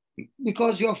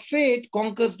 because your faith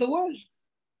conquers the world.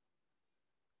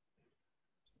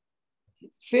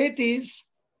 Faith is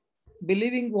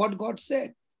believing what God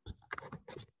said,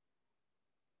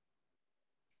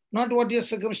 not what your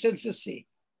circumstances say.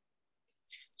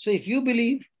 So if you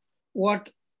believe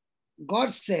what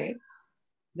God said,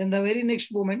 then the very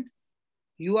next moment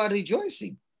you are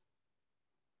rejoicing.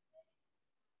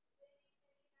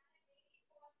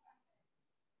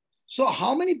 So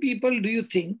how many people do you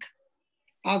think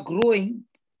are growing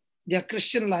their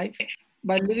Christian life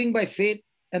by living by faith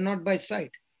and not by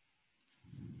sight?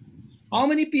 How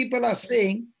many people are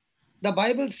saying, the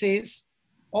Bible says,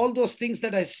 all those things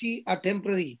that I see are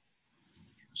temporary.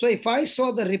 So if I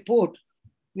saw the report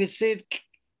which said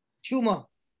tumor,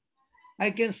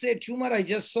 I can say, tumor, I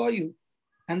just saw you.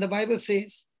 And the Bible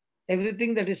says,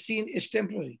 everything that is seen is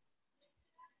temporary.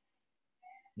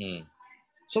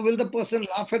 So will the person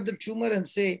laugh at the tumor and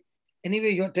say,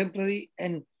 anyway, you're temporary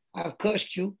and I've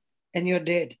cursed you and you're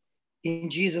dead in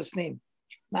Jesus' name?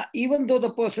 Now, even though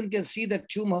the person can see the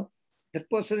tumor, that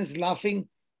person is laughing,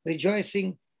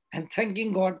 rejoicing, and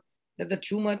thanking God that the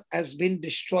tumor has been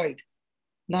destroyed.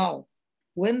 Now,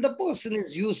 when the person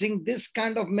is using this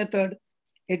kind of method,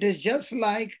 it is just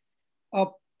like a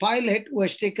pilot who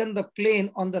has taken the plane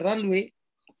on the runway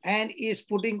and is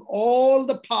putting all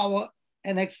the power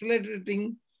and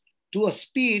accelerating to a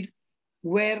speed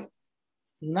where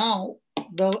now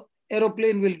the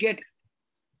aeroplane will get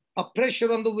a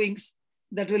pressure on the wings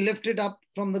that will lift it up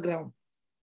from the ground.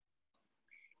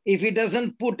 If it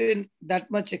doesn't put in that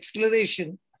much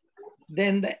acceleration,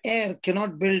 then the air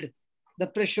cannot build the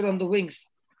pressure on the wings.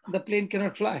 The plane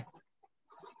cannot fly.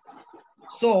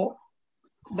 So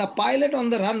the pilot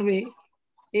on the runway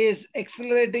is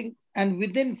accelerating, and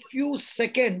within few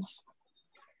seconds,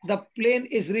 the plane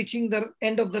is reaching the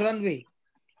end of the runway.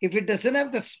 If it doesn't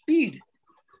have the speed,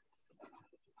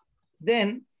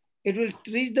 then it will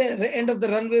reach the end of the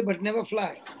runway but never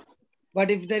fly.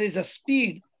 But if there is a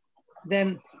speed,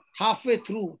 then halfway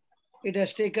through, it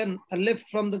has taken a lift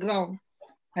from the ground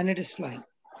and it is flying.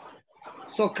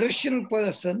 So Christian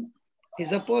person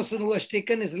is a person who has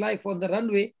taken his life on the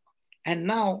runway and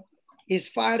now is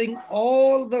firing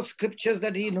all the scriptures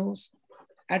that he knows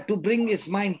and to bring his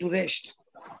mind to rest.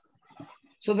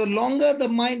 So the longer the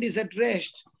mind is at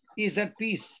rest, he is at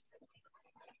peace.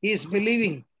 He is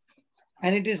believing.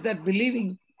 And it is that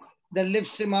believing that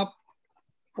lifts him up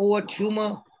over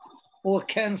tumor, over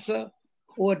cancer,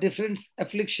 over different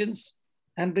afflictions,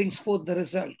 and brings forth the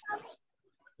result.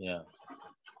 Yeah.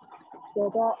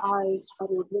 Brother, I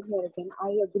here again.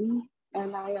 I agree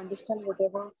and I understand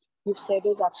whatever you said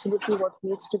is absolutely what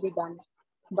needs to be done.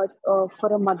 But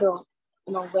for a mother,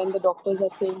 when the doctors are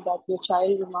saying that your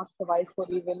child will not survive for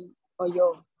even a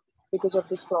year because of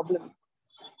this problem,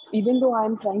 even though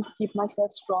I'm trying to keep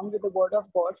myself strong with the word of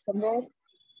God, somewhere,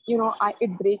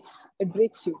 it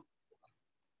breaks you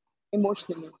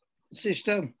emotionally.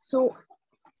 Sister, So,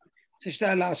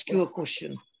 I'll ask you a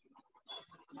question.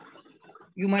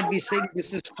 You might be saying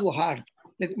this is too hard.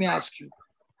 Let me ask you.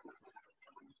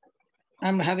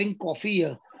 I'm having coffee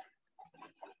here.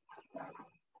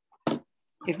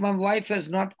 If my wife has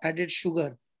not added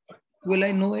sugar, will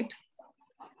I know it?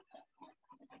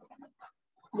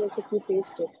 Yes, if you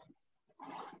taste it.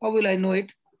 How will I know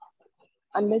it?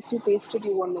 Unless you taste it,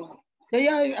 you won't know.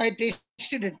 Yeah, I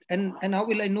tasted it. And how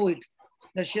will I know it?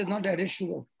 That she has not added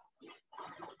sugar.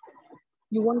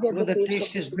 You won't get because the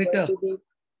taste is bitter.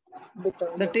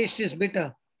 The taste is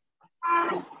bitter.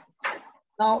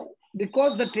 Now,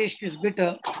 because the taste is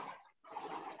bitter,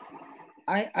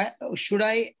 should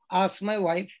I ask my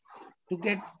wife to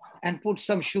get and put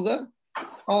some sugar,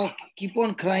 or keep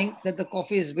on crying that the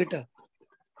coffee is bitter?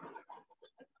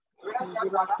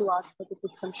 You have to ask her to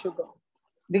put some sugar.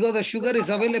 Because the sugar is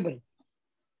available.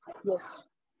 Yes.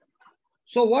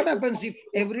 So what happens if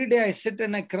every day I sit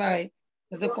and I cry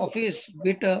that the coffee is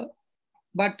bitter,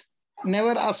 but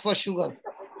never ask for sugar?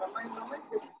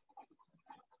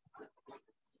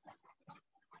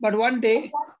 But one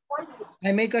day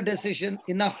I make a decision,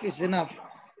 enough is enough.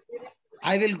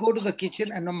 I will go to the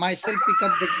kitchen and myself pick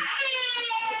up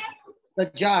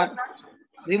the jar,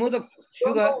 remove the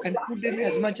sugar and put in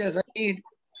as much as I need,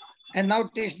 and now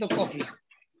taste the coffee.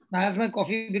 Now has my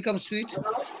coffee become sweet?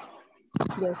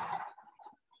 Yes.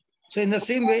 So in the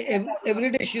same way,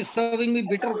 every day she's serving me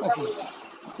bitter coffee.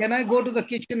 Can I go to the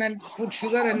kitchen and put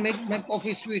sugar and make my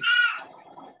coffee sweet?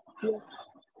 Yes.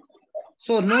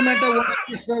 So no matter what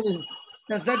she's serving,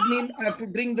 does that mean I have to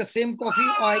drink the same coffee,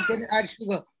 or I can add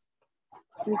sugar?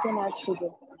 You can add sugar.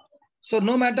 So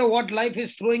no matter what life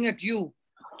is throwing at you,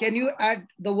 can you add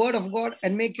the word of God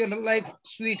and make your life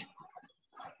sweet?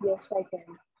 Yes, I can.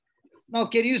 Now,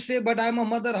 can you say, but I'm a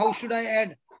mother, how should I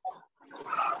add?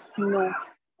 No.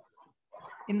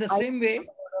 In the same way,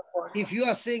 if you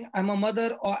are saying I'm a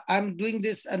mother or I'm doing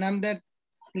this and I'm that,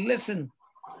 listen,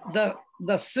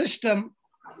 the system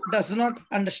does not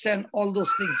understand all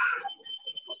those things.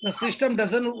 The system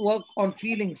doesn't work on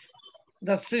feelings.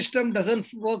 The system doesn't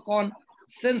work on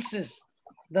senses.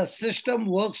 The system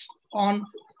works on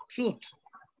truth.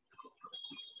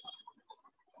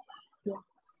 Yeah.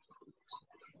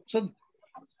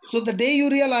 So the day you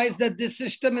realize that this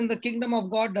system in the kingdom of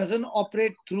God doesn't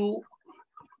operate through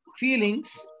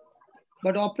feelings,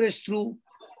 but operates through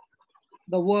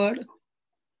the word,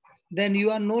 then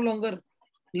you are no longer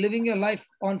living your life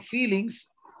on feelings,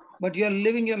 but you are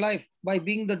living your life by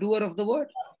being the doer of the word.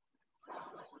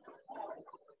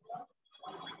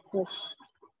 Yes.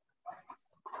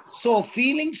 So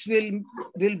feelings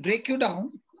will break you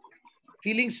down,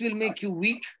 feelings will make you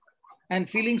weak, and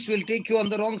feelings will take you on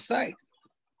the wrong side.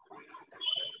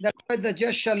 That's why the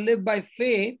just shall live by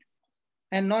faith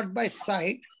and not by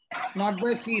sight, not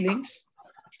by feelings,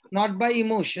 not by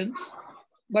emotions,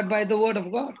 but by the word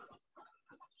of God.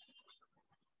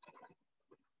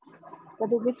 But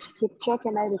which scripture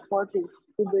can I refer to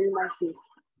build my faith?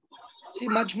 See,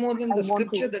 much more than the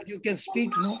scripture that you can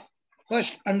speak, no?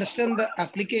 First, understand the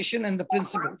application and the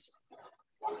principles.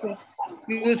 Yes.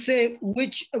 You will say,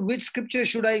 which scripture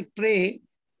should I pray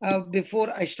before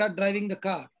I start driving the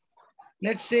car?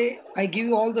 Let's say I give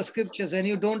you all the scriptures and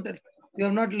you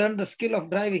have not learned the skill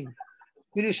of driving.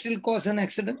 Will you still cause an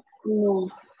accident? No.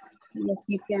 Yes,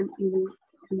 you can even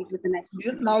meet with an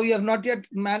accident. Now you have not yet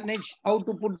managed how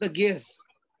to put the gears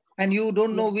and you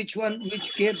don't know which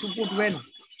gear to put when.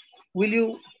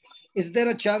 Is there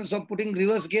a chance of putting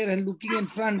reverse gear and looking in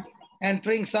front and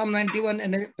praying Psalm 91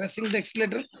 and pressing the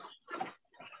accelerator?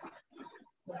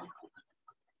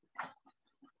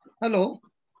 Hello?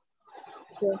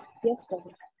 Yes,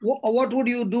 brother. What would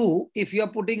you do if you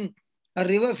are putting a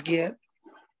reverse gear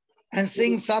and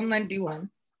saying Psalm 91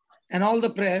 and all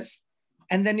the prayers,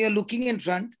 and then you're looking in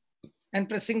front and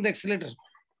pressing the accelerator?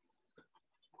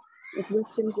 It will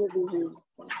still go behind.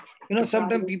 You know,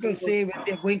 sometimes people say when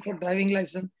they're going for driving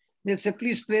license, they'll say,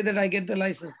 please pray that I get the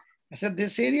license. I said,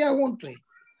 this area I won't pray.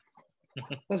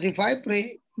 Because if I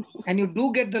pray and you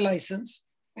do get the license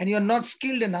and you're not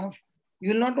skilled enough,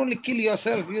 you will not only kill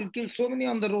yourself, you will kill so many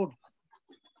on the road.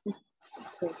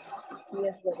 Yes,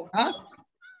 yes, brother. Huh?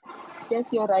 Yes,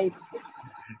 you're right.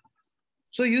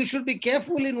 So you should be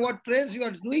careful in what prayers you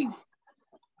are doing.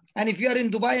 And if you are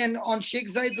in Dubai and on Sheikh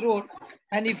Zayed Road,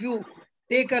 and if you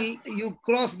you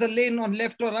cross the lane on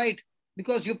left or right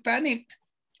because you panicked,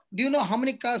 do you know how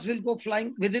many cars will go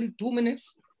flying within 2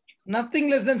 minutes? Nothing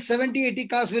less than 70, 80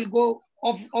 cars will go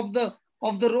off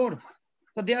the road.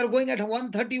 But they are going at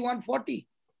 130, 140.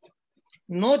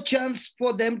 No chance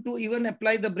for them to even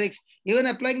apply the brakes. Even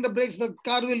applying the brakes, the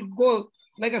car will go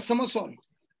like a somersault.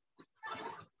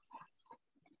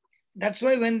 That's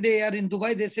why when they are in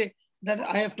Dubai, they say that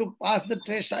I have to pass the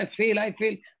test, I fail.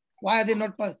 Why are they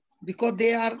not passing? Because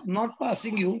they are not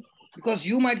passing you, because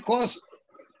you might cause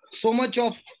so much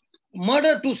of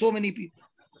murder to so many people.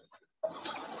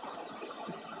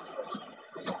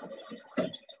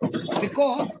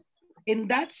 Because in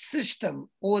that system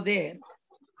over there,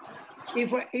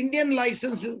 if an Indian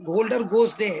license holder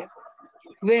goes there,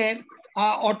 where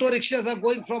auto rickshaws are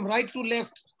going from right to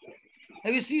left,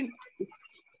 have you seen?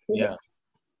 Yeah.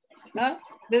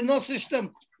 There's no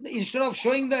system. Instead of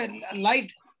showing the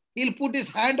light, he'll put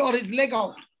his hand or his leg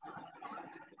out.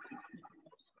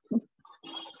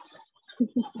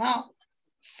 Now,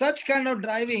 such kind of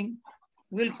driving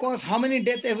will cause how many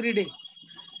deaths every day?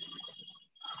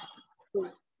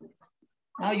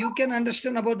 Now you can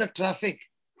understand about the traffic.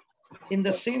 In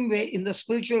the same way, in the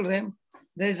spiritual realm,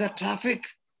 there is a traffic.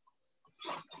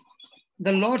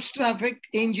 The Lord's traffic,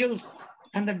 angels,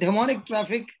 and the demonic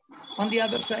traffic on the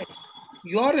other side.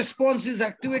 Your response is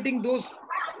activating those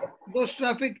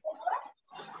traffic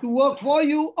to work for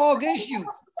you or against you.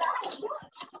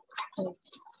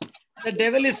 The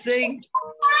devil is saying,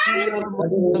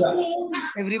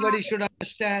 everybody should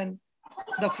understand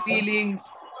the feelings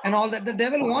and all that. The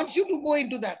devil wants you to go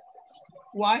into that.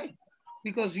 Why?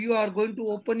 Because you are going to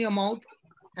open your mouth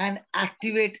and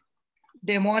activate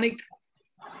demonic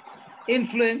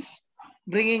influence,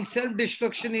 bringing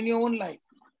self-destruction in your own life.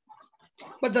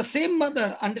 But the same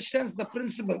mother understands the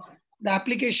principles, the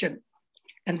application,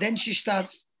 and then she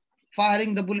starts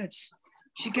firing the bullets.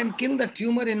 She can kill the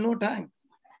tumor in no time.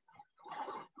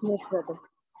 Yes, brother.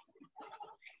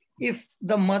 If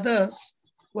the mothers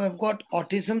who have got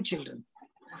autism children,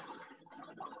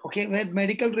 okay, where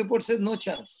medical report says no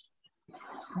chance,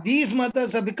 these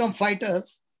mothers have become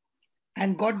fighters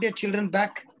and got their children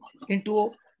back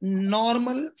into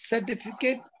normal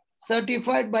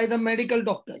certified by the medical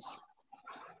doctors.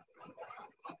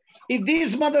 If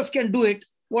these mothers can do it,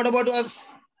 what about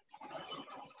us?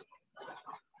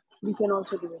 We can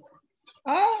also do it.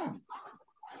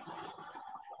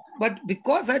 But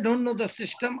because I don't know the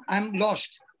system, I'm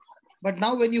lost. But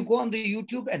now when you go on the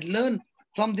YouTube and learn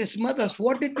from these mothers,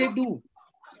 what did they do?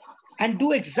 And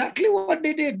do exactly what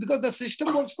they did, because the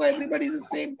system works for everybody the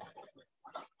same.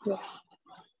 Yes.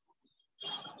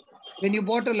 When you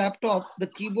bought a laptop, the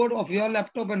keyboard of your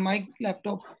laptop and my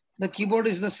laptop, the keyboard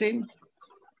is the same.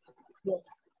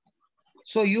 Yes.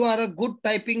 So you are a good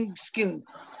typing skill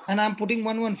and I'm putting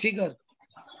one figure.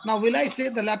 Now, will I say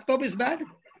the laptop is bad?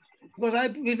 Because I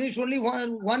finished only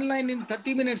one line in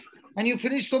 30 minutes and you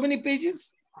finished so many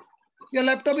pages? Your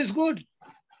laptop is good.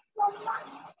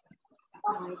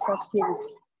 It's a skill.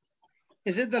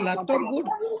 Is it the laptop good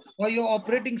or your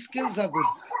operating skills are good?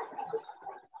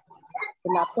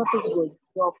 The laptop is good.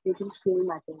 Your operating skill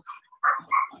matters.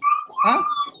 Huh?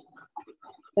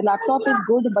 The laptop is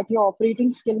good, but your operating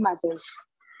skill matters.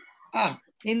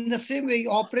 In the same way,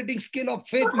 operating skill of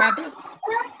faith matters.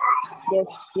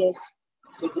 Yes, yes.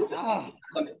 Ah.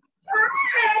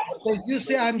 So if you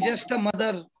say, I'm just a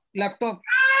mother, laptop,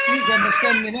 please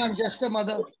understand me, no, I'm just a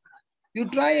mother. You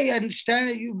try and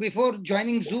stand you before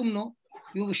joining Zoom, no?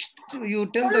 You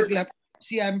tell the laptop,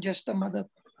 see, I'm just a mother.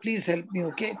 Please help me,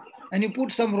 okay? And you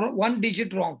put some one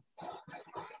digit wrong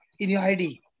in your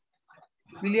ID.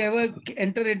 Will you ever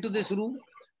enter into this room?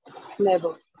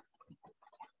 Never.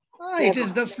 It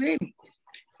is the same.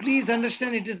 Please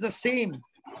understand, it is the same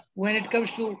when it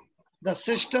comes to the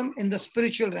system in the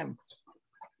spiritual realm.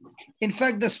 In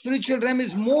fact, the spiritual realm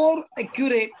is more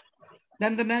accurate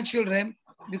than the natural realm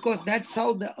because that's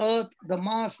how the Earth, the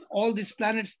Mars, all these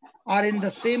planets are in the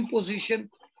same position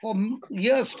for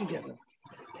years together.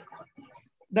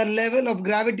 The level of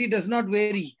gravity does not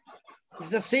vary. It's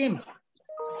the same.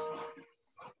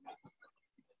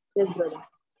 Yes, brother.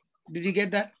 Did you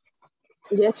get that?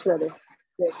 Yes, brother.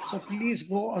 Yes. So please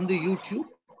go on the YouTube.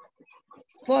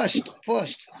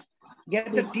 First,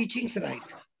 get the teachings right.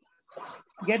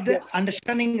 Get the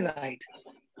understanding right.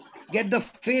 Get the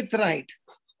faith right.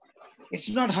 It's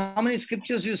not how many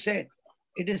scriptures you said.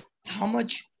 It is how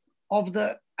much of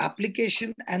the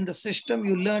application and the system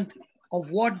you learned of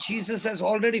what Jesus has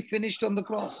already finished on the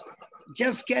cross.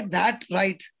 Just get that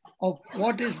right of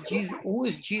what is Jesus, who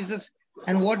is Jesus,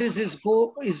 and what is his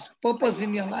goal, his purpose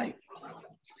in your life.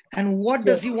 And what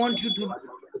does he want you to,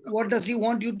 what does he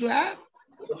want you to have?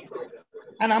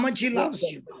 And how much he loves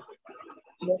you.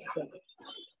 Yes, brother.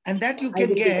 And that you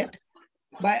can get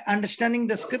by understanding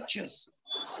the scriptures.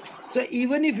 So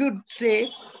even if you say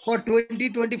for 20,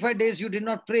 25 days you did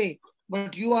not pray,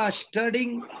 but you are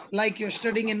studying like you're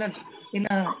studying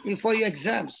for your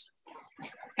exams.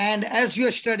 And as you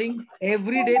are studying,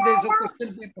 every day there's a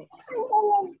question paper.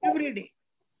 Every day.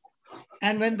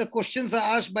 And when the questions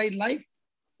are asked by life,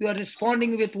 you are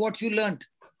responding with what you learned.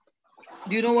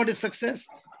 Do you know what is success?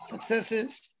 Success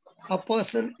is a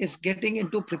person is getting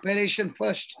into preparation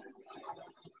first,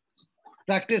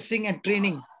 practicing and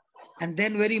training. And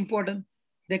then very important,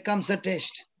 there comes a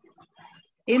test.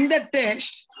 In the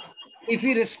test, if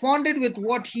he responded with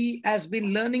what he has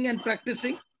been learning and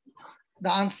practicing,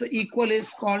 the answer equal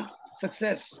is called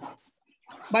success.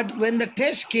 But when the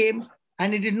test came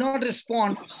and he did not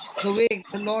respond the way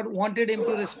the Lord wanted him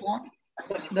to respond,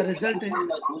 the result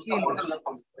is failure.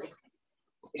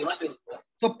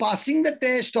 So passing the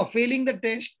test or failing the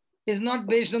test is not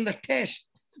based on the test,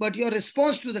 but your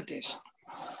response to the test.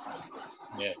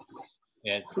 Yes.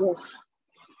 Yes. Yes.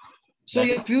 So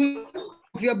your future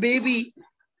of your baby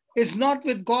is not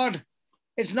with God,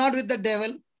 it's not with the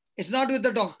devil, it's not with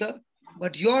the doctor,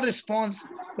 but your response,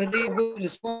 whether you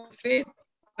respond with faith,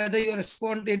 whether you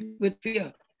respond with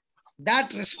fear.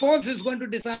 That response is going to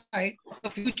decide the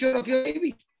future of your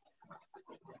baby.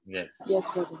 Yes. Yes,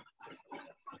 brother.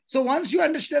 So once you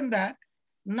understand that,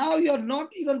 now you're not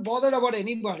even bothered about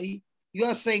anybody. You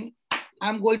are saying,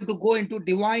 I'm going to go into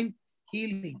divine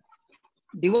healing.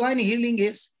 Divine healing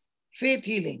is faith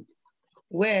healing,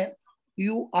 where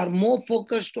you are more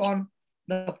focused on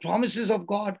the promises of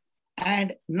God.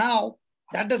 And now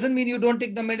that doesn't mean you don't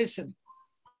take the medicine.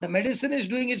 The medicine is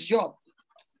doing its job,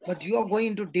 but you are going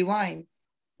into divine.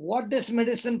 What this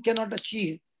medicine cannot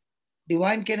achieve,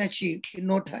 divine can achieve in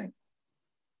no time.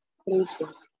 Praise God.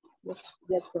 Yes,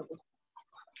 yes, brother.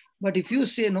 But if you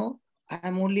say, no,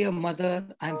 I'm only a mother,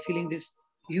 I'm feeling this,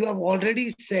 you have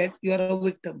already said you are a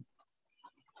victim.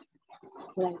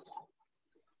 Right.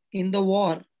 In the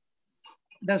war,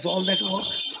 does all that work?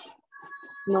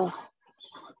 No.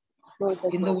 No,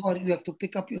 in the war, you have to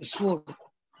pick up your sword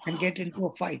and get into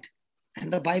a fight.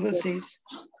 And the Bible says,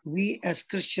 we as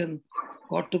Christians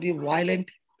got to be violent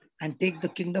and take the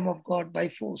kingdom of God by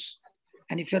force.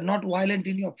 And if you're not violent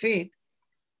in your faith,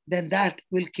 then that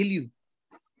will kill you.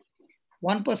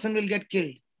 One person will get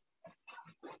killed.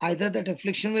 Either that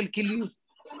affliction will kill you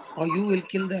or you will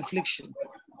kill the affliction.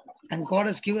 And God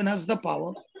has given us the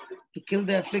power to kill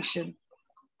the affliction.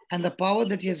 And the power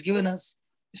that he has given us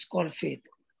is called faith.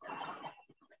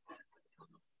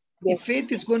 Yes. If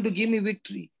faith is going to give me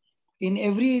victory in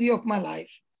every area of my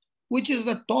life, which is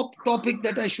the top topic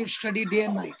that I should study day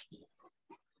and night?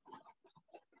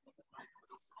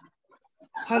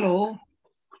 Hello?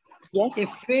 Yes. If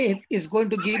faith is going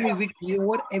to give me victory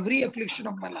over every affliction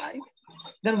of my life,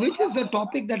 then which is the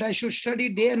topic that I should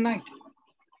study day and night?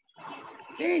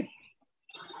 Faith.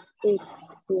 Faith.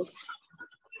 Yes.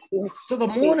 Yes. So the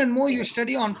more and more you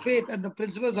study on faith and the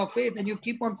principles of faith and you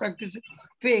keep on practicing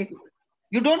faith,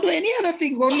 you don't do any other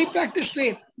thing, only practice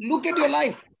faith. Look at your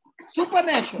life.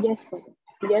 Supernatural. Yes, brother.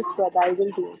 Yes, brother, I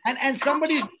will do it. And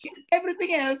somebody is doing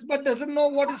everything else but doesn't know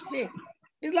what is faith.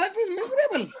 his life is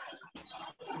miserable.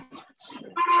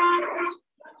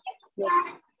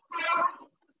 Yes.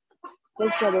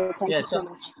 Yes, brother. Thank Yes, you so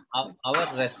much.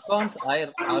 our response,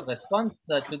 our response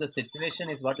to the situation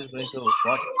is what is going to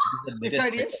what is the biggest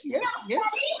Decide, yes, yes, yes.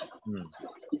 Hmm.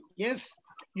 Yes.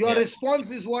 Your Yeah.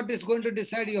 response is what is going to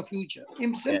decide your future.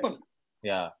 Simple.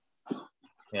 Yeah.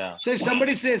 Yeah. So if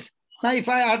somebody says, now if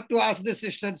I have to ask the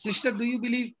sister, do you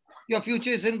believe your future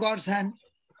is in God's hand?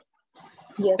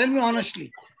 Yes. Tell me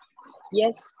honestly.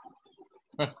 Yes.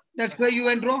 That's where you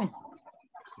went wrong.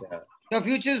 Yeah. Your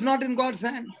future is not in God's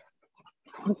hand.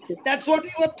 Okay. That's what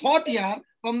we were taught, yeah,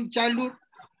 from childhood.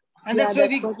 And Yeah, that's why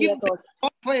that's we what we give are taught.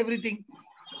 God for everything.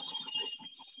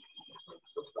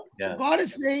 Yeah. God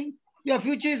is saying, your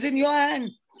future is in your hand.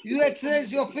 You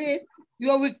exercise your faith, you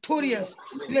are victorious.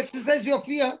 You exercise your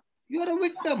fear, you are a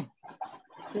victim.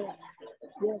 Yes.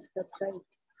 Yes, that's right.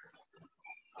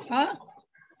 Huh?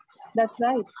 That's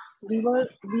right. We were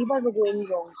going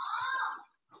wrong.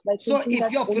 By So thinking if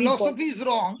that your only God- philosophy is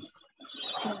wrong,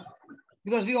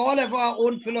 because we all have our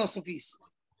own philosophies.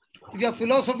 If your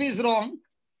philosophy is wrong,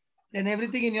 then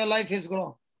everything in your life is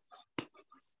wrong.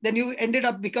 Then you ended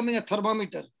up becoming a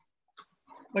thermometer.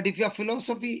 But if your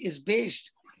philosophy is based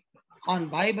on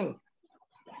Bible,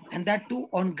 and that too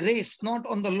on grace, not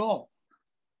on the law,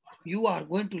 you are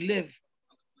going to live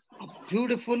a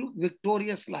beautiful,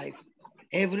 victorious life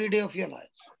every day of your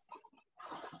life.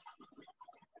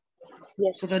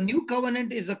 Yes. So the new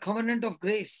covenant is a covenant of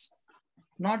grace,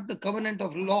 not the covenant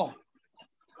of law.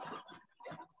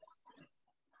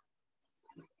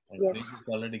 And Yes. grace is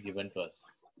already given to us.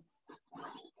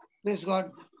 Praise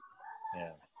God.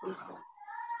 Yeah. Praise God.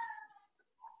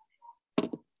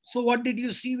 So what did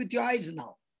you see with your eyes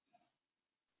now?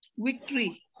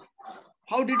 Victory.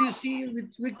 How did you see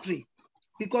with victory?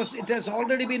 Because it has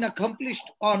already been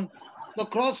accomplished on the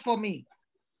cross for me.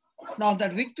 Now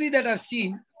that victory that I've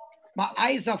seen, my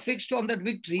eyes are fixed on that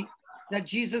victory that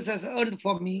Jesus has earned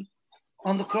for me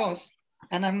on the cross,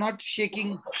 and I'm not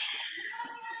shaking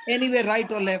anywhere right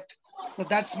or left, but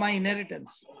that's my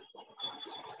inheritance.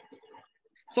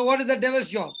 So what is the devil's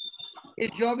job?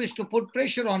 His job is to put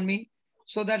pressure on me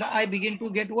so that I begin to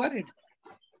get worried.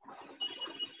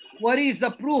 Worry is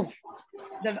the proof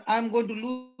that I'm going to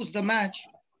lose the match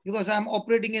because I'm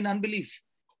operating in unbelief.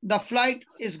 The flight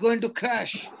is going to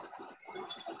crash.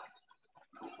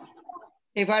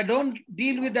 If I don't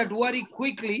deal with that worry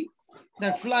quickly,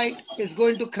 that flight is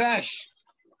going to crash.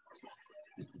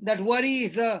 That worry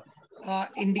is a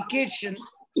indication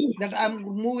that I'm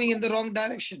moving in the wrong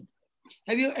direction.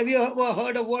 Have you ever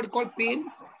heard a word called pain?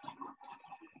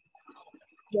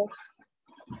 Yes.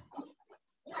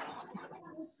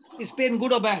 Is pain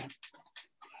good or bad?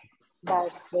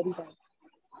 Bad. Very bad.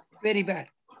 Very bad.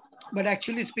 But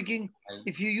actually speaking,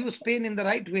 if you use pain in the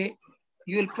right way,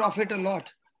 you will profit a lot.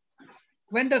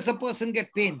 When does a person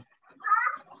get pain?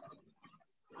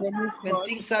 When When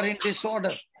things are in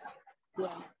disorder.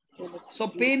 Yeah. So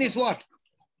pain is what?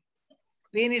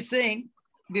 Pain is saying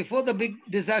before the big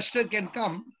disaster can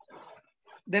come,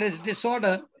 there is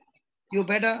disorder. You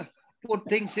better put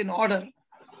things in order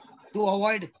to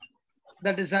avoid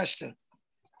the disaster.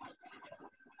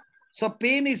 So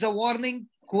pain is a warning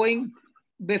going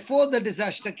before the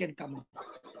disaster can come in.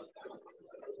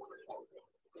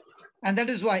 And that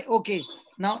is why, okay,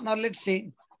 now let's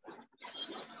say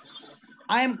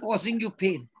I am causing you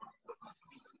pain.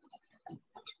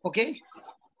 Okay?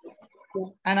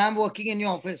 And I'm working in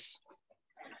your office.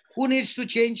 Who needs to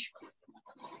change?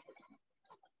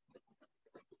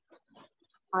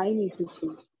 I need to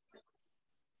change.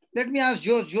 Let me ask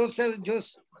Jose.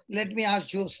 Let me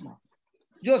ask Jose now.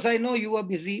 Jose, I know you were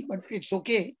busy, but it's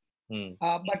okay.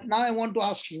 But now I want to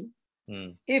ask you,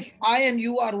 if I and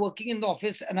you are working in the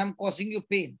office and I'm causing you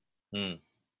pain,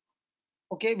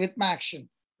 okay, with my action,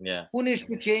 yeah, who needs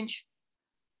to change?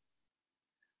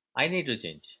 I need to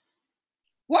change.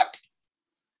 What?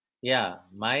 Yeah,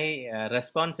 my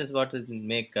response is what will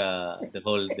make the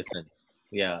whole difference.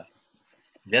 Yeah,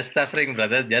 just suffering,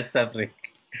 brother, just suffering.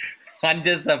 I'm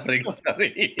just suffering.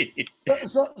 Sorry.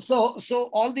 So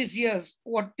all these years,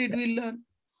 what did we learn?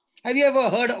 Have you ever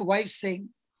heard a wife saying,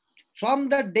 from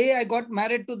the day I got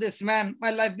married to this man,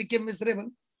 my life became miserable?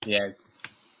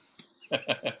 Yes.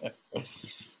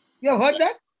 You have heard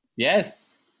that?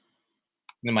 Yes.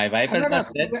 My wife has not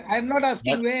said. I'm not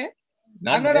asking where.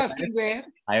 I'm not asking where.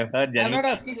 I've heard. I'm not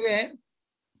asking where.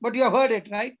 But you have heard it,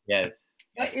 right? Yes.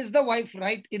 Is the wife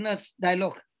right in a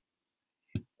dialogue?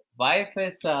 Wife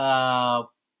is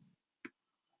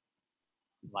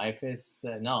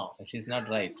no, she's not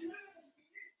right.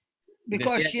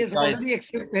 Because she has already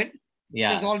accepted. Yeah.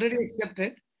 She has already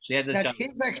accepted she has that choice.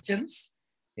 his actions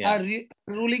are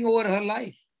ruling over her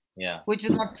life, which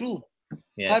is not true.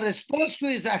 Her response to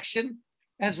his action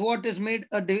as what is made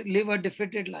live a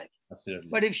defeated life. Absolutely.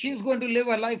 But if she's going to live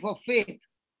a life of faith,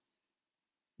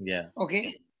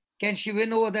 okay, can she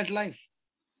win over that life?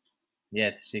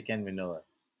 Yes, she can win over.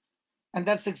 And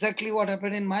that's exactly what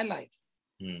happened in my life.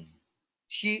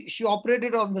 She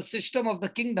operated on the system of the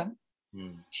kingdom.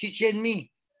 She changed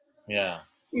me. Yeah.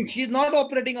 If she's not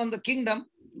operating on the kingdom,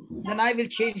 then I will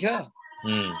change her.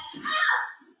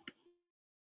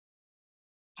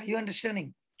 Are you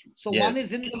understanding? So one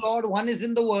is in the Lord, one is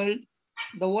in the world.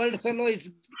 The world fellow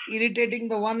is irritating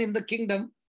the one in the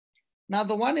kingdom. Now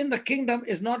the one in the kingdom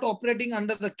is not operating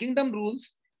under the kingdom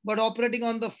rules, but operating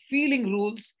on the feeling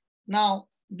rules. Now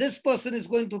this person is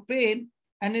going through pain,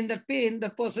 and in that pain, the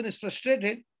person is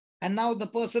frustrated. And now the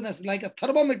person is like a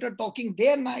thermometer talking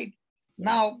day and night.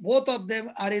 Now both of them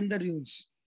are in the rules.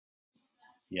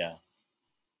 Yeah.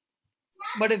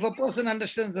 But if a person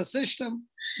understands the system,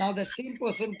 now the same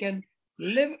person can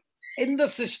live in the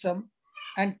system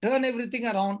and turn everything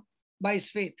around by his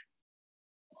faith.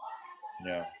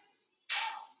 Yeah.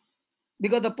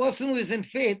 Because the person who is in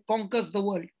faith conquers the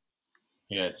world.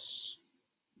 Yes.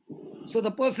 So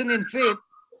the person in faith,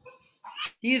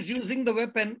 he is using the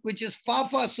weapon which is far,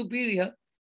 far superior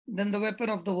than the weapon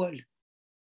of the world.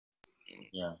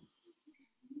 Yeah.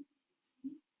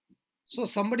 So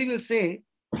somebody will say,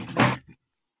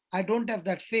 I don't have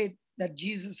that faith that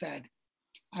Jesus had.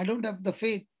 I don't have the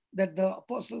faith that the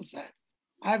apostles had.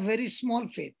 I have very small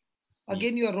faith.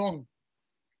 Again, you are wrong.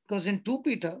 Because in 2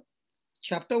 Peter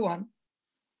chapter 1,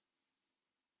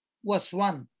 verse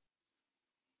 1,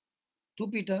 2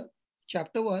 Peter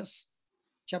chapter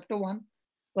 1,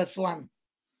 verse 1.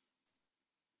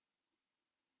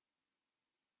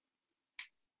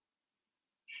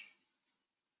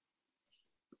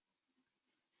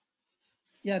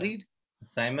 Yeah, read.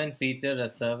 Simon Peter, a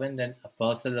servant and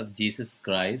apostle of Jesus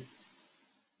Christ,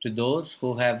 to those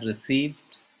who have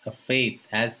received a faith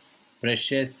as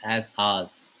precious as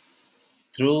ours,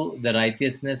 through the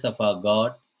righteousness of our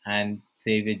God and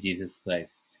Savior Jesus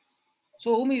Christ.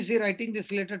 So whom is he writing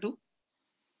this letter to?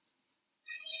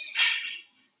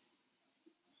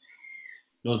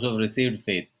 Those who have received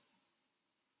faith.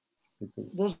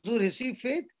 Those who receive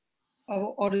faith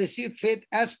or receive faith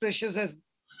as precious as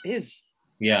his.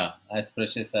 Yeah, as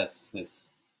precious as his.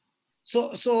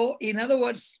 So in other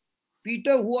words,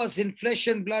 Peter, who was in flesh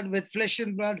and blood with flesh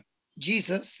and blood,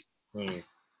 Jesus,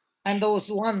 and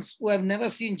those ones who have never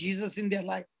seen Jesus in their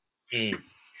life.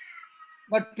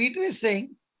 But Peter is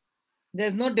saying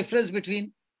there's no difference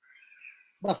between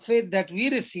the faith that we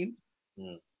received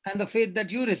and the faith that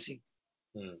you received.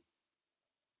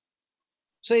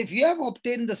 So if you have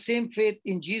obtained the same faith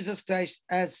in Jesus Christ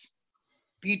as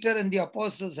Peter and the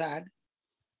apostles had,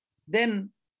 then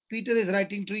Peter is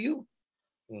writing to you.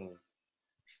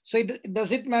 So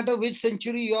does it matter which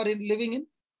century you are living in?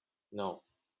 No.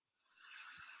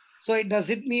 So does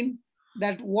it mean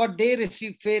that what they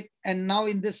received faith and now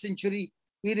in this century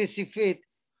we receive faith,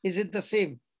 is it the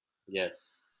same?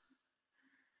 Yes.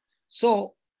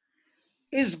 So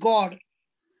is God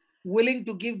willing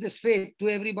to give this faith to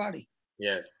everybody?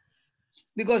 Yes.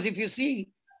 Because if you see,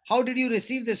 how did you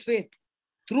receive this faith?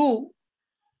 Through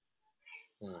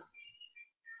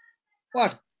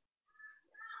what?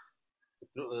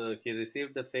 He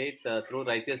received the faith through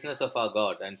righteousness of our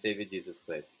God and Savior Jesus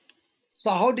Christ. So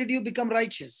how did you become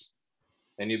righteous?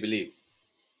 When you believe.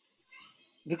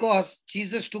 Because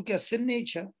Jesus took your sin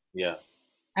nature. Yeah.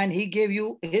 And he gave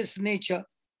you his nature,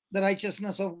 the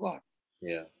righteousness of God.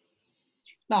 Yeah.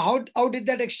 Now, how did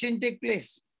that exchange take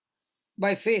place?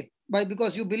 By faith,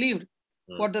 because you believed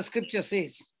what the scripture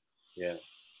says. Yeah.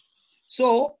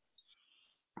 So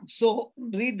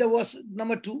read the verse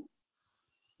number 2.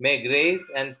 May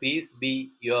grace and peace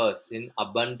be yours in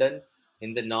abundance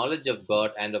in the knowledge of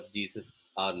God and of Jesus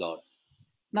our Lord.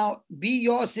 Now, be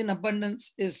yours in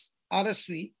abundance is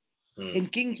RSV. In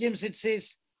King James, it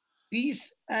says,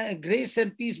 peace, grace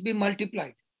and peace be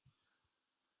multiplied.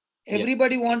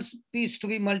 Everybody wants peace to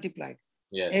be multiplied.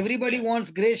 Yes. Everybody wants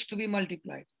grace to be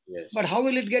multiplied. Yes. But how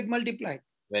will it get multiplied?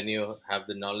 When you have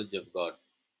the knowledge of God.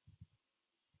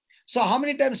 So how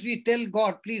many times we tell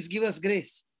God, please give us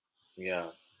grace? Yeah.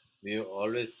 We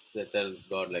always tell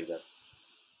God like that.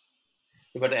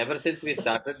 But ever since we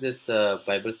started this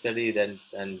Bible study,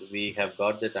 and we have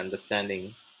got that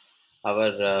understanding,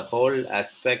 our whole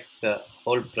aspect,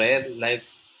 whole prayer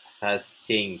life has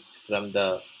changed from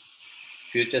the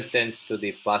future tense to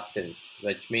the past tense,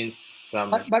 which means from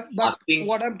but asking.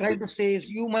 What I'm trying to say is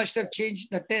you must have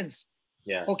changed the tense.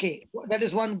 Yeah. Okay, that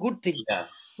is one good thing. Yeah.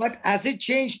 But as it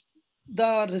changed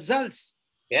the results,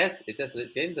 Yes, it has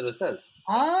changed the results.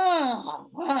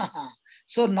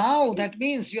 So now that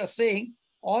means you are saying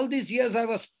all these years I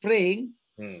was praying,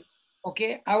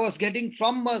 okay, I was getting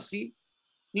from mercy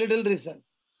little result.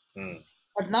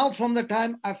 But now from the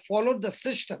time I followed the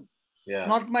system,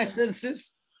 not my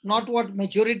senses, not what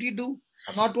majority do,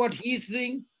 not what he is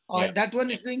doing or that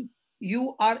one is doing,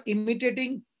 you are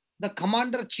imitating the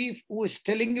commander chief who is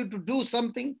telling you to do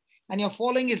something and you're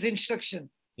following his instruction.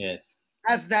 Yes.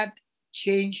 Has that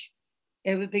changed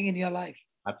everything in your life?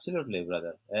 Absolutely,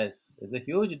 brother. Yes, it's a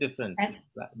huge difference. And,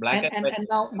 Black and white. and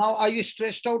now are you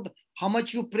stressed out how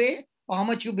much you pray or how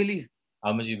much you believe?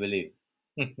 How much you believe.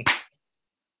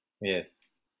 Yes,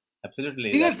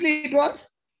 absolutely. Previously it was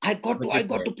I got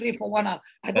to pray for 1 hour.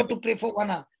 I got to pray for 1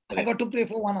 hour. I got to pray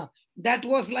for 1 hour. That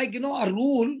was like, a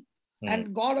rule.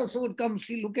 And God also would come,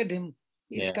 see, look at him.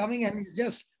 He's coming and he's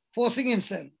just forcing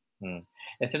himself.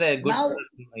 Yesterday, a good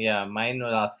mine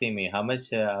was asking me how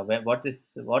much,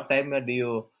 what time do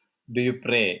you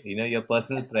pray? Your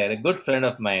personal prayer. A good friend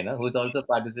of mine who's also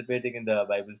participating in the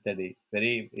Bible study.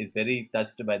 Is very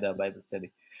touched by the Bible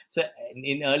study. So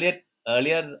in earlier,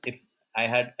 if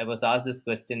I was asked this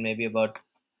question maybe about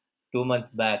 2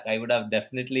 months back, I would have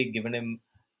definitely given him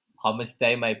how much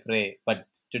time I pray. But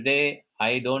today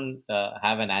I don't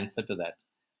have an answer to that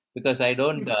because I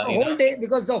don't.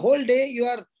 Because the whole day you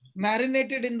are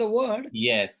marinated in the word.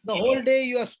 Yes. The whole day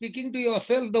you are speaking to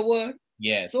yourself the word.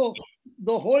 Yes. So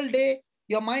the whole day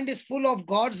your mind is full of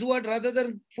God's word rather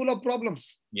than full of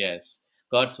problems. Yes,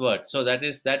 God's word. So that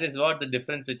is what the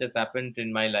difference which has happened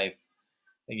in my life.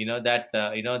 That.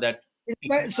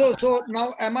 So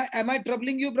now am I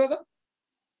troubling you, brother?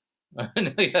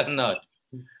 No, you're not.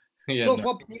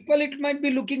 For people it might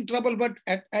be looking trouble, but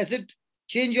has it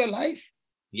changed your life?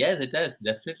 Yes, it has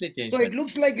definitely changed. So it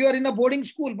looks like you are in a boarding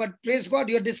school, but praise God,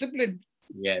 you're disciplined.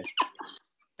 Yes.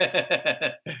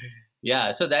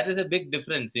 Yeah, so that is a big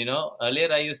difference.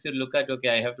 Earlier I used to look at, okay,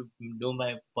 I have to do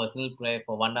my personal prayer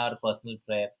for 1 hour personal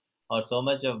prayer or so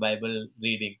much of Bible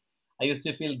reading. I used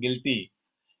to feel guilty.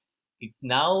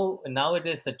 Now it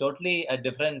is totally a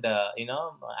different,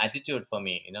 attitude for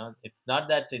me. It's not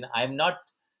that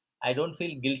I don't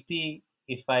feel guilty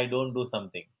if I don't do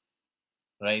something,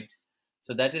 right?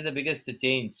 So that is the biggest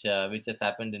change which has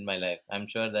happened in my life. I'm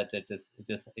sure that it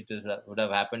would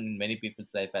have happened in many people's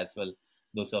life as well.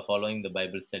 Those who are following the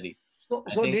Bible study.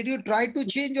 So did you try to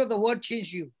change or the word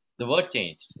changed you? The word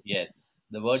changed. Yes,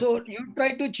 the word. So you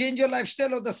tried to change your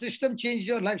lifestyle or the system changed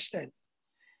your lifestyle?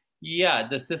 Yeah,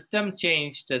 the system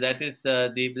changed. That is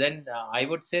then I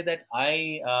would say that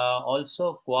I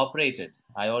also cooperated.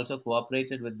 I also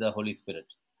cooperated with the Holy Spirit.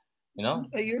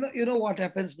 You know what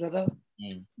happens, brother?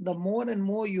 The more and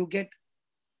more you get,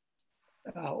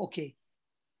 okay.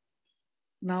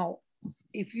 Now,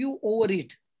 if you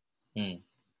overeat,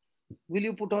 will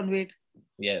you put on weight?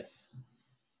 Yes.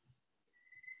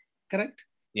 Correct?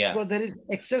 Yeah. Because there is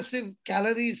excessive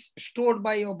calories stored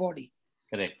by your body.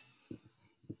 Correct.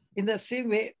 In the same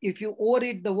way, if you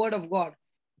overeat the word of God,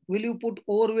 will you put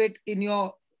overweight in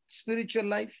your spiritual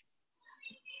life?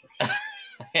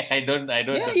 I don't.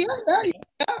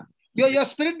 Yeah. Your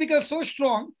spirit becomes so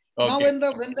strong. Okay. Now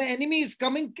when the enemy is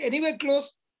coming anywhere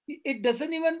close, it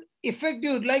doesn't even affect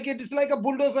you. Like it is like a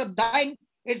bulldozer dying,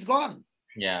 it's gone.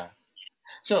 Yeah.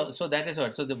 So that is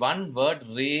what. So the one word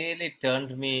really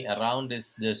turned me around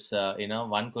is this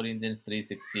 1 Corinthians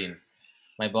 3:16.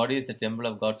 My body is a temple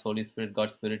of God's Holy Spirit.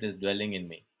 God's Spirit is dwelling in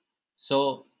me.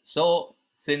 So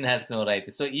sin has no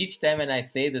right. So each time when I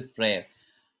say this prayer,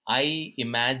 I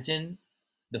imagine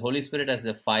the Holy Spirit as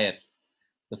the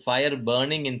fire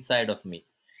burning inside of me.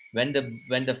 When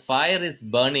the fire is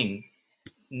burning,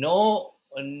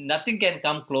 nothing can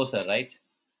come closer, right?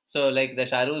 So like the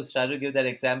Sharu give that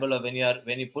example of when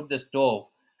you put the stove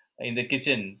in the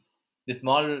kitchen, the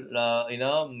small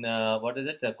what is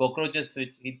it, cockroaches,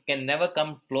 which it can never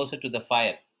come closer to the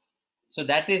fire. So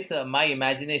that is my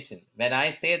imagination when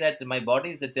I say that my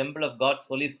body is a temple of God's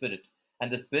Holy Spirit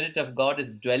and the Spirit of God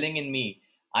is dwelling in me.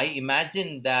 I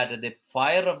imagine that the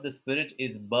fire of the Spirit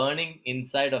is burning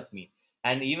inside of me,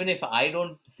 and even if I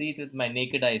don't see it with my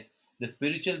naked eyes, the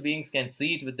spiritual beings can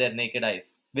see it with their naked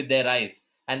eyes, with their eyes,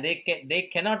 and they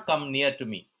cannot come near to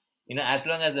me, as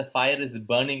long as the fire is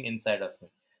burning inside of me.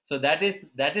 So that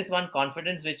is one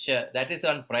confidence which that is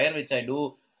one prayer which I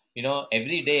do,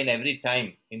 every day and every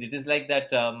time, and it is like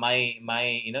that my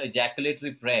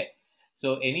ejaculatory prayer.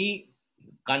 So any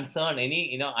concern,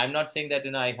 I'm not saying that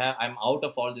I'm out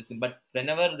of all this, but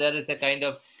whenever there is a kind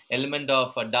of element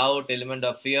of doubt, element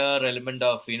of fear, element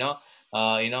of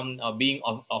being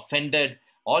offended,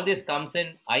 all this comes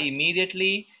in, I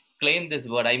immediately claim this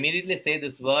word. I immediately say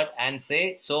this word and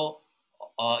say, so,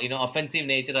 offensive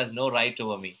nature has no right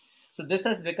over me. So this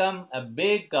has become a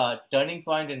big turning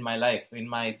point in my life, in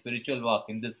my spiritual walk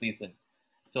in this season.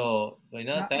 So,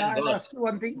 Now thank I'll God. ask you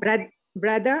one thing.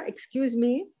 Brother, excuse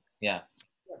me. Yeah.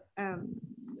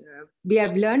 We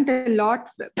have learned a lot.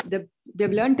 We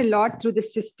have learned a lot through the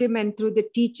system and through the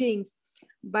teachings,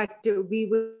 but we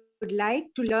would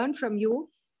like to learn from you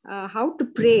how to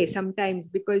pray sometimes,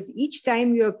 because each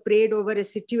time you have prayed over a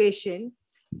situation,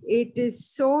 it is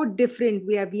so different.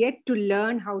 We have yet to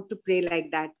learn how to pray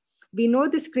like that. We know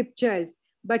the scriptures,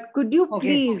 but could you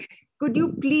please?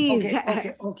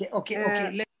 Okay.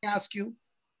 Let me ask you: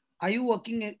 are you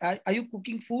working? Are you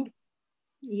cooking food?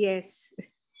 Yes.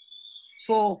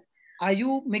 So, are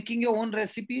you making your own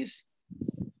recipes?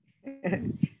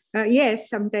 Yes,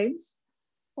 sometimes.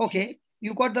 Okay,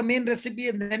 you got the main recipe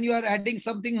and then you are adding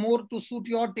something more to suit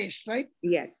your taste, right?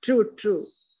 Yeah, true.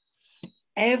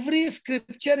 Every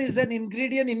scripture is an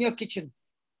ingredient in your kitchen.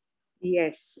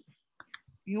 Yes.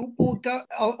 You put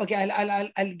okay.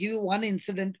 I'll give you one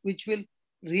incident which will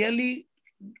really,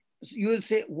 you will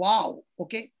say, wow.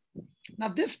 Okay. Now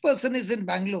this person is in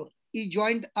Bangalore. He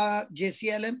joined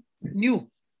JCLM new.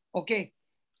 Okay.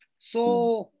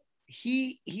 So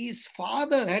his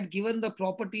father had given the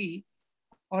property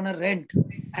on a rent,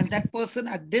 and that person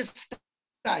at this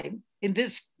time, in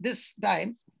this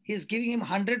time, he's giving him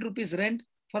 100 rupees rent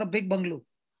for a big bungalow.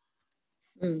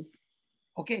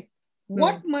 Okay.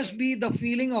 What must be the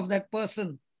feeling of that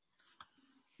person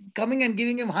coming and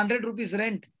giving him 100 rupees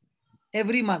rent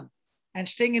every month and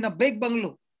staying in a big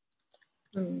bungalow?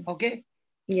 Okay.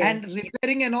 Yeah. And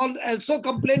repairing and all, also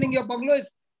complaining your bungalow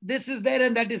is, this is there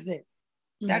and that is there.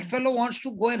 That fellow wants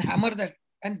to go and hammer that.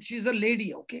 And she's a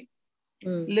lady, okay,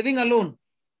 living alone.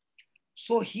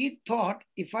 So he thought,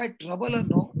 if I trouble her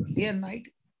no, day and night,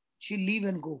 she'll leave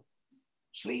and go.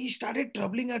 So he started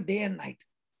troubling her day and night.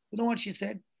 You know what she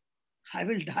said? I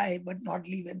will die, but not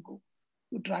leave and go.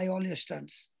 You try all your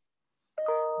stunts.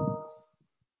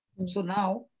 So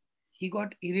now he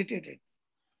got irritated.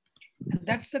 And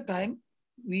that's the time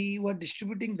we were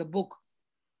distributing the book.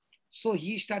 So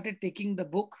he started taking the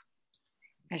book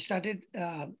and started,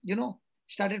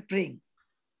 started praying.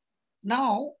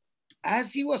 Now,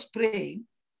 as he was praying,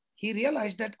 he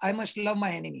realized that I must love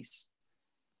my enemies.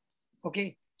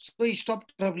 Okay, so he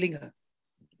stopped troubling her.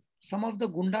 Some of the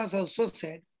gundas also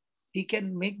said, he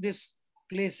can make this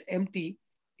place empty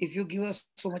if you give us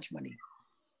so much money.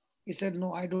 He said,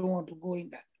 no, I don't want to go in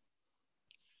that.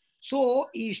 So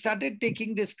he started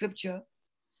taking this scripture.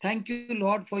 Thank you,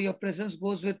 Lord, for your presence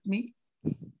goes with me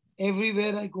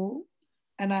everywhere I go,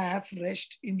 and I have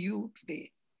rest in you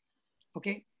today.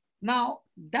 Okay. Now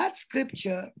that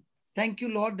scripture, thank you,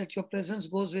 Lord, that your presence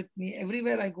goes with me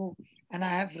everywhere I go, and I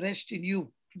have rest in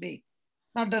you today.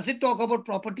 Now, does it talk about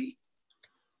property?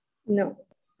 No.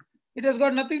 It has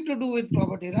got nothing to do with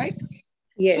property, right?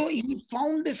 Yes. So he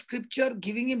found the scripture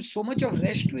giving him so much of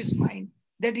rest to his mind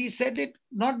that he said it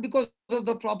not because of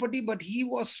the property, but he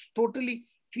was totally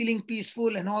feeling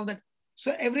peaceful and all that.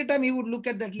 So every time he would look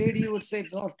at that lady, he would say,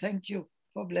 Lord, thank you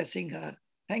for blessing her.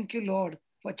 Thank you, Lord,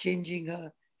 for changing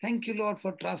her. Thank you, Lord,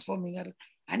 for transforming her.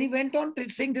 And he went on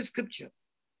saying this scripture.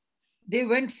 They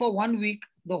went for 1 week.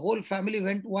 The whole family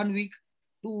went 1 week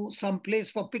to some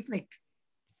place for picnic.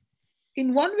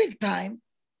 In 1 week time,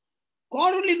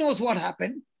 God only knows what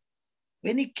happened.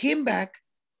 When he came back,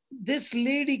 this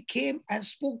lady came and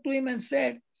spoke to him and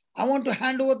said, I want to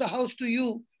hand over the house to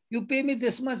you. You pay me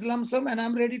this much lump sum and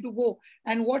I'm ready to go.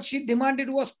 And what she demanded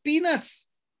was peanuts.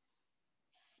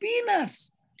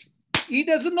 Peanuts. He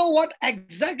doesn't know what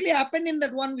exactly happened in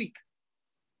that 1 week.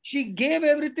 She gave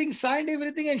everything, signed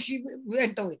everything, and she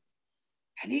went away.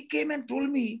 And he came and told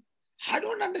me, I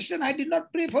don't understand. I did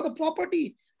not pray for the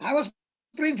property. I was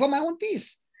praying for my own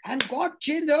peace. And God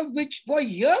changed her, which for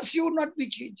years she would not be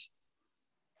changed.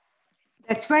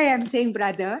 That's why I'm saying,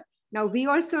 brother, now we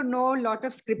also know a lot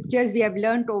of scriptures we have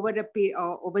learned over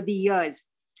the years.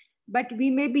 But we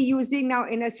may be using now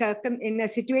in a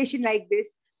situation like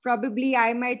this, probably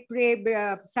I might pray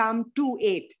Psalm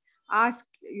 2:8. Ask,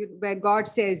 where God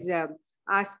says,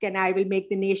 ask and I will make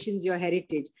the nations your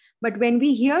heritage. But when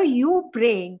we hear you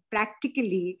praying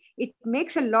practically, it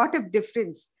makes a lot of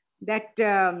difference. That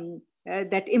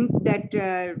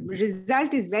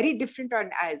result is very different on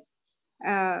us.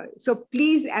 So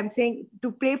please, I'm saying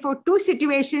to pray for 2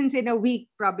 situations in a week,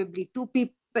 probably 2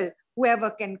 people,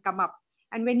 whoever can come up.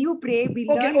 And when you pray, we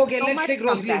learn so let's much take from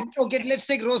Rosalind. that. Okay, let's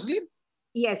take Rosalind.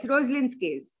 Yes, Rosalind's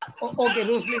case. Okay,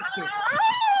 Rosalind's case.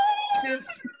 Says,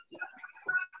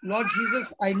 Lord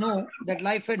Jesus, I know that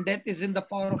life and death is in the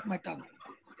power of my tongue.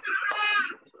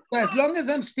 So as long as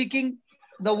I'm speaking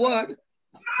the word,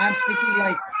 I'm speaking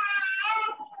life.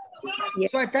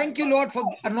 Yes. So I thank you, Lord, for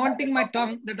anointing my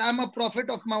tongue that I'm a prophet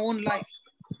of my own life.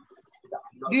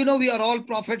 Do you know we are all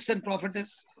prophets and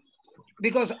prophetess?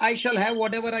 Because I shall have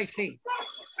whatever I say.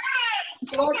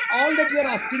 Lord, all that you're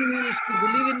asking me is to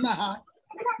believe in my heart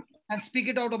and speak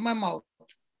it out of my mouth.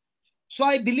 So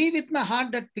I believe with my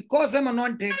heart that because I'm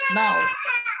anointed now,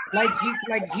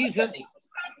 like Jesus,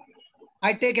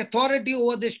 I take authority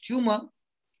over this tumor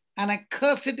and I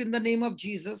curse it in the name of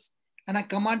Jesus and I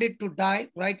command it to die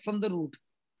right from the root.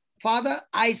 Father,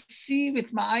 I see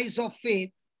with my eyes of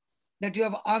faith that you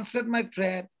have answered my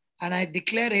prayer, and I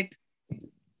declare it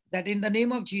that in the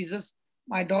name of Jesus,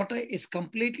 my daughter is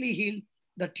completely healed.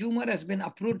 The tumor has been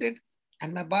uprooted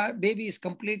and my baby is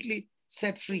completely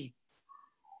set free.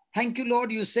 Thank you,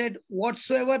 Lord. You said,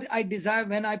 whatsoever I desire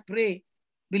when I pray,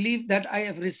 believe that I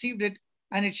have received it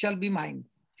and it shall be mine.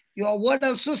 Your word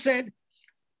also said,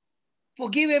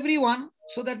 forgive everyone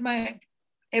so that my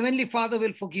heavenly Father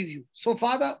will forgive you. So,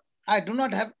 Father, I do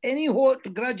not have any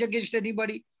grudge against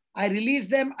anybody. I release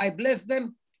them. I bless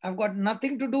them. I've got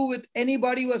nothing to do with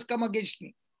anybody who has come against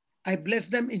me. I bless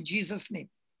them in Jesus' name.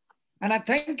 And I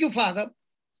thank you, Father.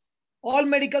 All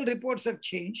medical reports have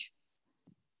changed.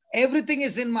 Everything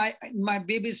is in my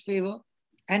baby's favor.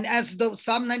 And as the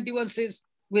Psalm 91 says,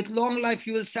 with long life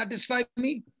you will satisfy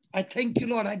me. I thank you,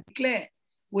 Lord. I declare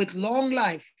with long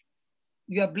life,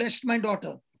 you have blessed my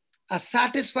daughter. A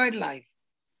satisfied life,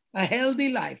 a healthy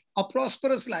life, a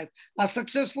prosperous life, a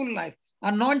successful life,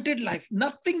 anointed life,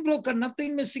 nothing broken,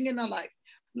 nothing missing in her life.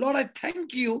 Lord, I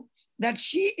thank you that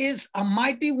she is a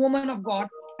mighty woman of God,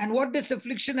 and what this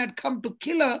affliction had come to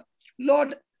kill her,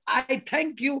 Lord, I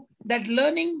thank you that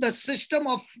learning the system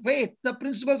of faith, the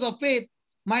principles of faith,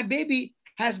 my baby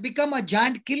has become a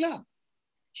giant killer.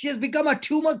 She has become a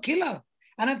tumor killer.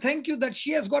 And I thank you that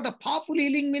she has got a powerful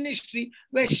healing ministry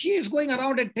where she is going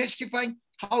around and testifying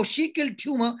how she killed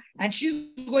tumor, and she's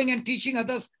going and teaching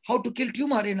others how to kill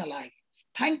tumor in her life.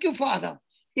 Thank you, Father.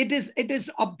 It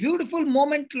is a beautiful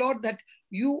moment, Lord, that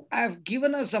you have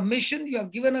given us a mission, you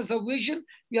have given us a vision,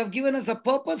 you have given us a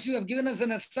purpose, you have given us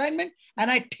an assignment,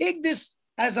 and I take this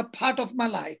as a part of my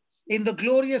life in the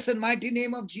glorious and mighty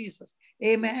name of Jesus.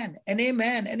 Amen and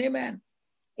amen and amen.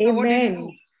 Amen. Now, what did you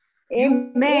do?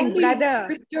 Amen, brother.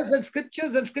 Scriptures and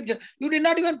scriptures and scriptures. You did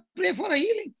not even pray for a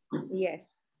healing.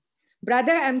 Yes.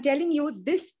 Brother, I'm telling you,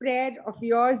 this prayer of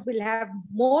yours will have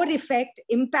more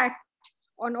impact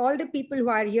on all the people who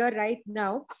are here right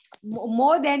now,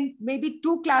 more than maybe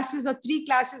 2 classes or 3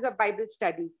 classes of Bible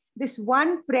study. This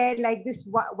one prayer like this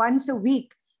once a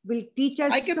week will teach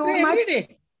us I can so pray much. Every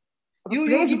day. You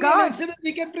give God. Me an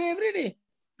we can pray every day.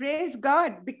 Praise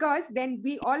God, because then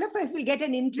all of us will get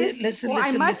an interest.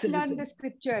 I must learn the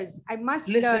scriptures. I must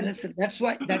learn. Listen.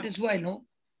 That is why I know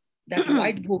that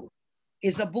white book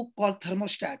is a book called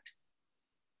Thermostat.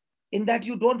 In that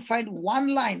you don't find one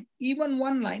line, even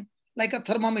one line, like a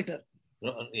thermometer.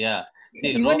 Yeah. See,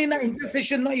 even in an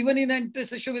intercession,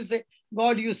 we'll say,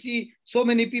 God, you see, so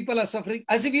many people are suffering,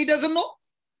 as if he doesn't know.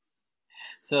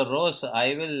 So Rose,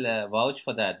 I will vouch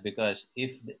for that, because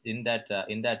if in that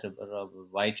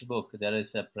white book there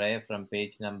is a prayer from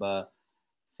page number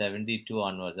 72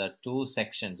 onwards. There are 2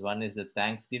 sections. One is the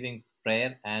Thanksgiving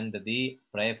prayer and the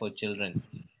prayer for children.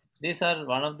 These are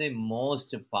one of the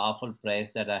most powerful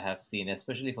prayers that I have seen,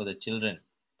 especially for the children.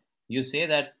 You say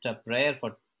that prayer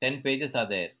for 10 pages are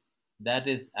there. That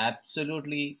is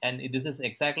absolutely, and this is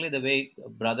exactly the way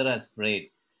brother has prayed.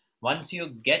 Once you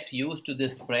get used to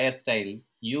this prayer style,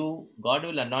 God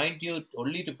will anoint you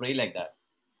only to pray like that.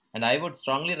 And I would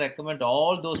strongly recommend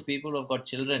all those people who have got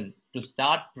children to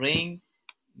start praying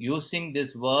using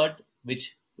this word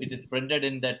which is printed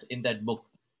in that book.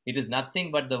 It is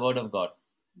nothing but the word of God.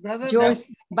 Brother,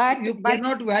 you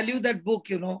cannot value that book,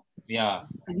 you know. Yeah.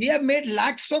 We have made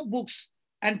lakhs of books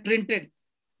and printed.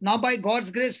 Now, by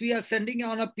God's grace, we are sending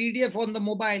on a PDF on the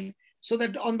mobile, so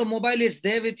that on the mobile it's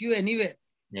there with you anywhere.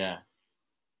 Yeah.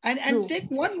 And take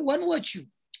one virtue.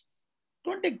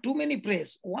 Don't take too many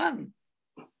praise. One.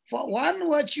 For one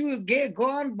virtue, you go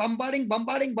on bombarding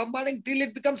till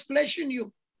it becomes flesh in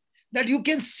you. That you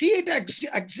can see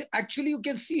it, actually you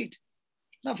can see it.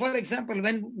 Now, for example,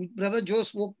 when Brother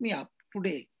Jose woke me up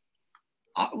today,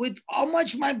 with how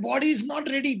much my body is not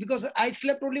ready, because I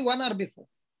slept only 1 hour before.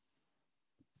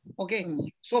 Okay.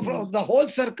 So from the whole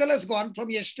circle has gone from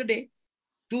yesterday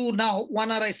to now,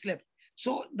 1 hour I slept.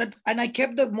 So that, and I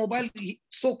kept the mobile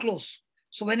so close.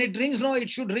 So when it rings now, it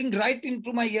should ring right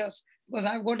into my ears, because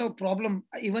I've got a problem.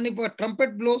 Even if a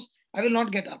trumpet blows, I will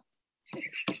not get up.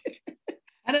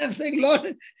 And I'm saying,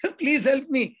 Lord, please help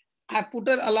me. I put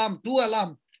an alarm, 2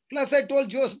 alarms Plus, I told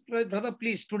Joe, brother,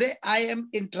 please, today I am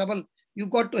in trouble. You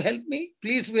got to help me.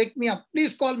 Please wake me up.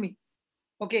 Please call me.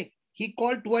 Okay. He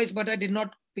called twice, but I did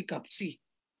not pick up. See.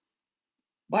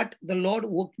 But the Lord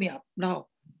woke me up. Now,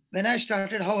 when I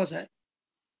started, how was I?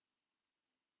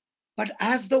 But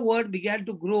as the word began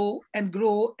to grow and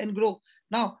grow and grow,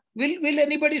 now, will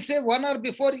anybody say 1 hour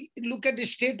before, look at the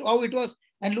state, how it was,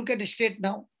 and look at the state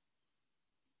now?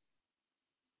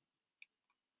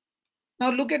 Now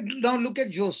look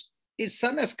at Joseph. His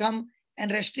son has come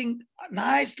and resting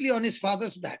nicely on his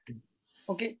father's back.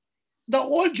 Okay. The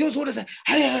old Joseph would have said,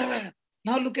 hey.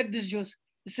 Now look at this Joseph.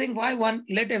 He's saying, why one?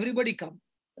 Let everybody come.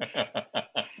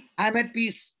 I'm at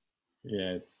peace.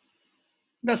 Yes.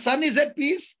 The son is at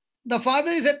peace. The father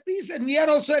is at peace. And we are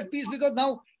also at peace because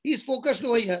now he's focused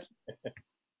over here.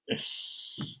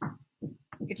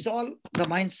 It's all the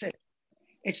mindset.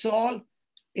 It's all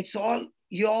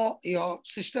your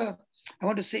sister. I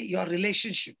want to say your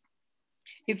relationship.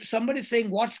 If somebody is saying,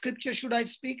 what scripture should I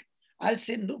speak? I'll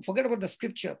say, no, forget about the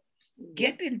scripture.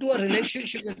 Get into a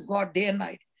relationship with God day and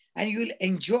night, and you will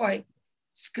enjoy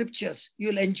scriptures.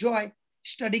 You'll enjoy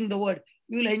studying the word.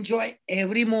 You'll enjoy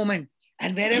every moment.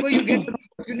 And wherever you get an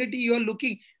opportunity, you are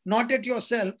looking not at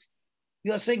yourself.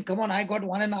 You are saying, come on, I got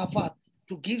 1.5 hours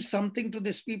to give something to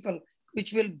these people,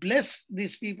 which will bless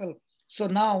these people. So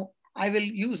now I will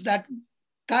use that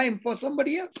time for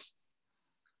somebody else.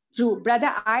 True.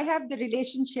 Brother, I have the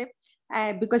relationship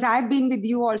because I've been with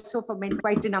you also for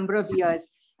quite a number of years.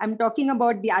 I'm talking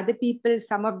about the other people,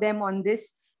 some of them on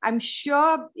this. I'm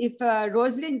sure if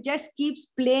Rosalind just keeps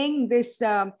playing this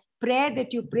prayer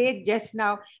that you prayed just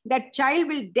now, that child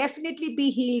will definitely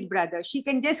be healed, brother. She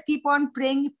can just keep on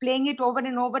playing it over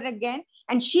and over again.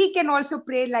 And she can also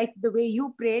pray like the way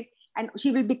you prayed. And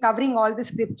she will be covering all the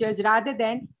scriptures rather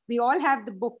than we all have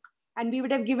the book. And we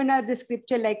would have given her the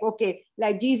scripture like, okay,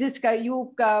 like Jesus,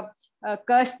 you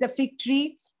cursed the fig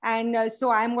tree. And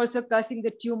so I'm also cursing the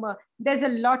tumor. There's a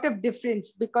lot of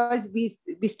difference because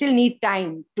we still need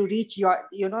time to reach your,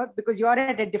 because you're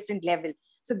at a different level.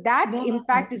 So that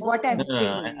impact is what I'm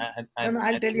saying.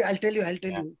 I'll tell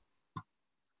you.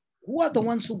 Who are the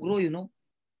ones who grow,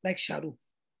 like Sharu?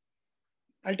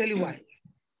 I'll tell you why.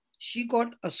 She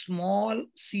got a small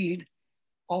seed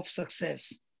of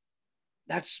success.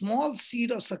 That small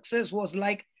seed of success was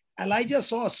like Elijah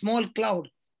saw a small cloud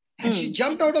and she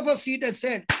jumped out of her seat and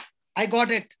said, I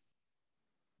got it.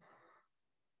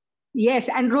 Yes,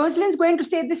 and Rosalind's going to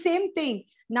say the same thing.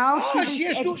 Now she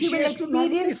will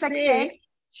experience success.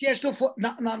 She has to,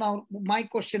 now, my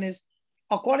question is,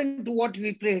 according to what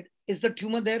we prayed, is the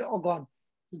tumor there or gone?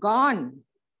 Gone.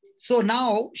 So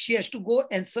now she has to go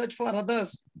and search for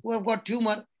others who have got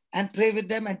tumor and pray with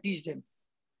them and teach them.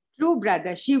 True,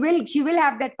 brother. She will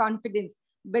have that confidence.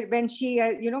 But when she,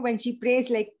 when she prays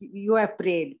like you have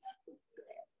prayed,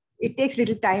 it takes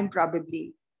little time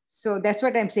probably. So that's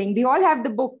what I'm saying. We all have the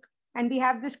book and we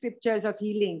have the scriptures of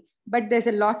healing, but there's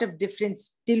a lot of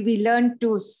difference till we learn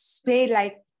to pray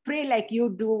like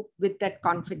you do with that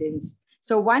confidence.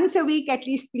 So once a week, at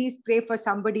least, please pray for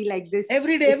somebody like this.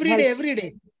 Every day.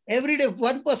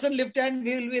 One person lift hand,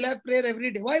 we'll have prayer every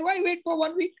day. Why wait for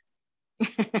 1 week?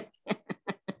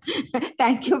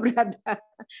 Thank you, brother.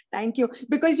 Thank you.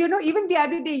 Because, even the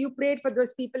other day you prayed for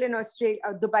those people in Australia,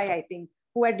 Dubai, I think,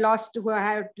 who had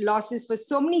losses for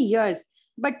so many years.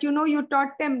 But, you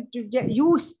taught them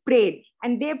you prayed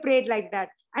and they prayed like that.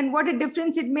 And what a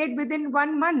difference it made within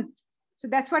 1 month. So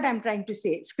that's what I'm trying to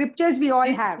say. Scriptures we all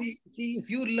have. See,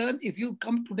 if you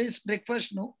come to today's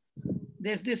breakfast,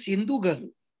 there's this Hindu girl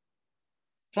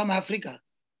from Africa.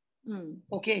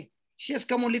 Okay. She has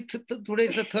come only, today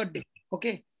is the 3rd day.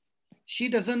 Okay. She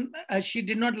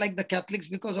did not like the Catholics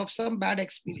because of some bad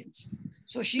experience.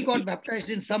 So she got baptized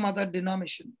in some other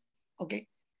denomination. Okay.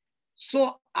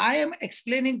 So I am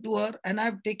explaining to her and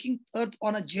I'm taking her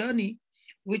on a journey,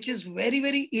 which is very,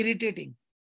 very irritating.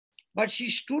 But she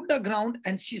stood the ground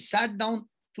and she sat down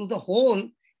through the whole.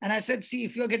 And I said, see,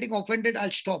 if you're getting offended,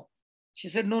 I'll stop. She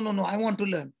said, no, I want to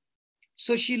learn.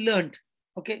 So she learned.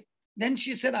 Okay. Then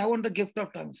she said, I want the gift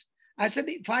of tongues. I said,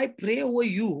 if I pray over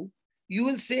you, you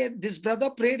will say, this brother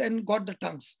prayed and got the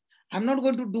tongues. I'm not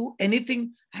going to do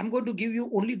anything. I'm going to give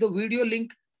you only the video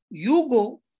link. You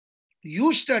go,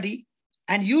 you study,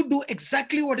 and you do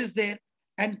exactly what is there.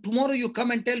 And tomorrow you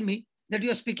come and tell me that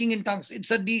you are speaking in tongues.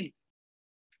 It's a deal.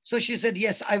 So she said,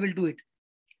 yes, I will do it.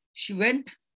 She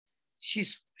went.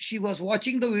 She was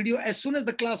watching the video as soon as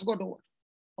the class got over.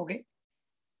 Okay.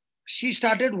 She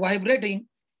started vibrating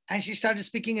and she started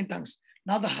speaking in tongues.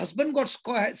 Now the husband got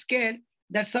scared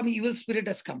that some evil spirit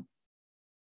has come.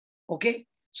 Okay.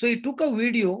 So he took a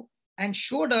video and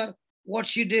showed her what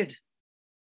she did.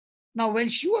 Now, when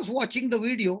she was watching the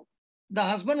video, the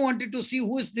husband wanted to see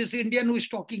who is this Indian who is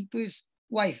talking to his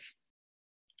wife.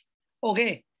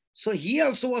 Okay, so he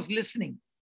also was listening.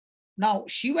 Now,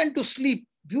 she went to sleep,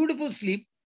 beautiful sleep,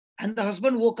 and the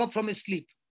husband woke up from his sleep.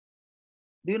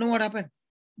 Do you know what happened?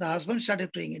 The husband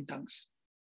started praying in tongues.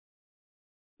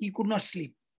 He could not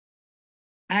sleep.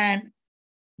 And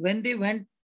when they went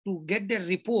to get their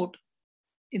report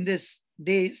in these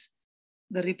days,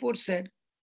 the report said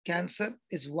cancer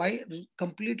is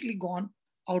completely gone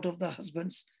out of the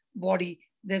husband's body.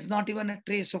 There's not even a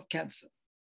trace of cancer.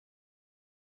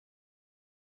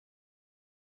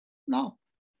 Now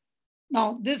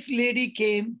this lady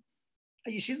came.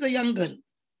 She's a young girl.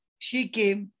 She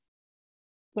came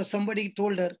because somebody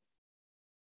told her,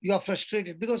 you are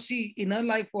frustrated. Because see, in her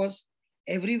life was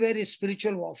everywhere is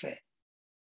spiritual warfare.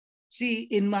 See,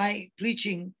 in my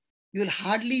preaching, you'll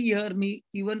hardly hear me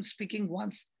even speaking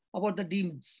once about the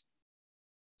demons.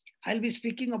 I'll be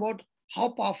speaking about how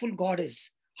powerful God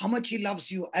is, how much he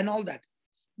loves you and all that.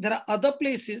 There are other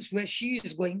places where she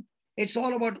is going. It's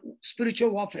all about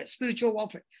spiritual warfare.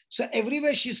 So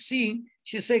everywhere she's seeing,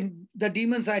 she's saying, the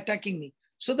demons are attacking me.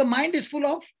 So the mind is full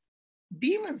of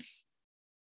demons.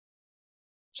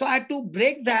 So I had to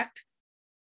break that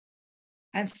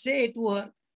and say to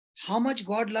her, how much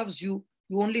God loves you.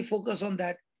 You only focus on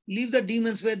that. Leave the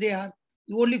demons where they are.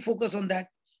 You only focus on that.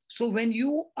 So when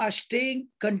you are staying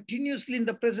continuously in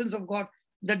the presence of God,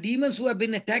 the demons who have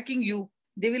been attacking you,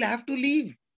 they will have to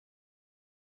leave.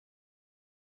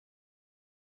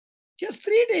 Just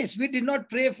 3 days. We did not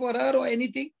pray for her or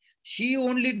anything. She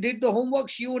only did the homework.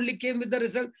 She only came with the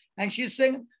result. And she's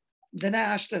saying, then I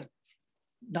asked her,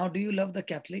 now do you love the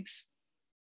Catholics?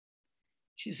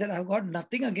 She said, I've got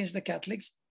nothing against the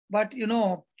Catholics. But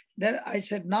then I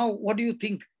said, now what do you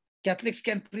think? Catholics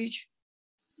can preach?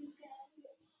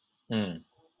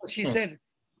 She said,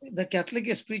 the Catholic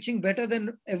is preaching better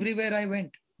than everywhere I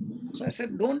went. So I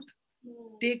said, don't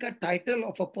take a title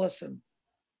of a person.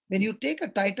 When you take a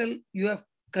title, you have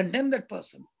condemned that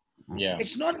person. Yeah.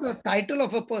 It's not the title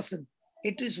of a person.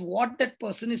 It is what that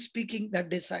person is speaking that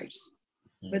decides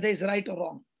whether it's right or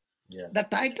wrong. Yeah. The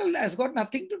title has got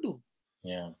nothing to do.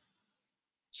 Yeah.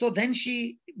 So then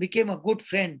she became a good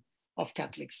friend of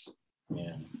Catholics.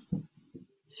 Yeah.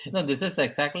 No, this is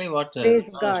exactly what Praise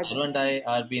God. Sharu and I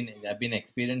have been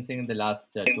experiencing in the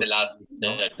last Praise in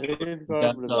God,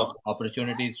 terms brother. of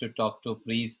opportunities to talk to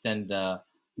priests and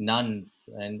nuns,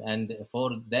 and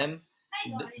for them,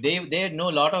 they know a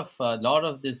lot of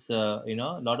this,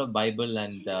 lot of Bible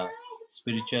and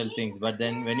spiritual things. But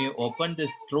then when you open this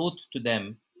truth to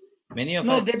them, many of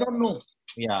us, they don't know.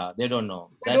 Yeah, they don't know.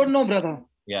 They don't know, brother.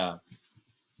 Yeah,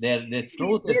 the See,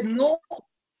 truth they is, know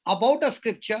about a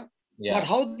scripture, yeah, but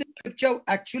how the scripture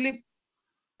actually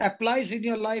applies in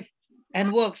your life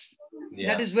and works, yeah,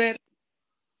 that is where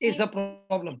is a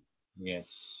problem.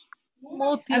 yes,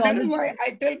 And that is why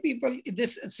I tell people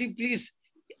this. See, please,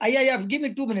 yeah, give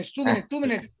me 2 minutes, 2 minutes, 2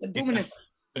 minutes, 2 minutes.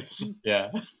 yeah.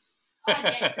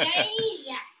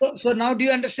 So now do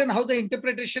you understand how the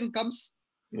interpretation comes?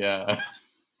 Yeah.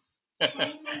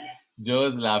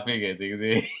 Joe's laughing, I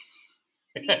think.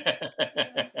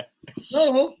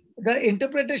 No, the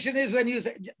interpretation is when you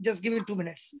say, just give me 2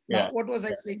 minutes. Yeah. Now, what was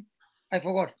I saying? I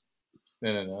forgot.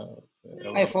 No.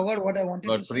 I forgot what I wanted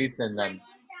to say. Priest and nun.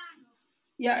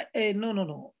 Yeah,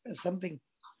 no. Something.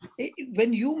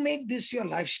 When you make this your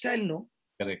lifestyle, no?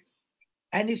 Correct.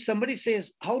 And if somebody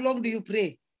says, how long do you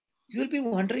pray? You'll be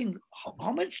wondering,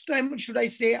 how much time should I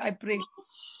say I pray?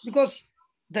 Because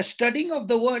the studying of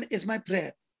the word is my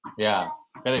prayer. Yeah,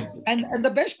 correct. And the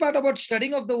best part about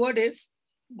studying of the word is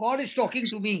God is talking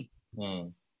to me.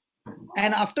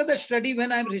 And after the study,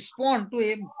 when I respond to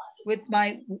him with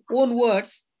my own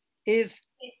words,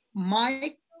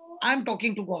 I'm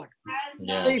talking to God.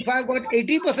 Yeah. So if I've got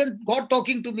 80% God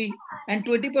talking to me and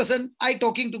 20% I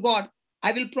talking to God,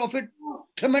 I will profit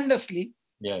tremendously.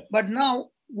 Yes. But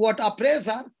now what our prayers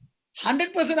are,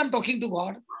 100% I'm talking to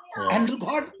God. Yeah. And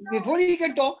God, before he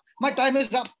can talk, my time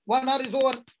is up. 1 hour is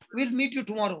over. We'll meet you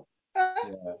tomorrow. Yeah.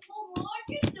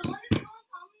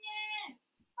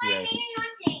 Yes.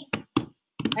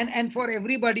 And for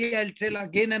everybody, I'll tell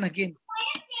again and again,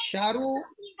 Sharu,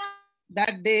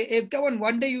 that day, come on,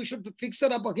 one day you should fix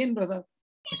her up again, brother.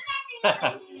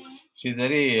 She's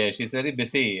very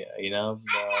busy,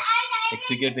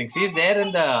 executing. She's there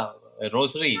in the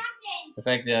rosary. In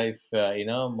fact, Tell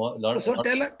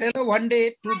her one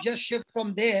day to just shift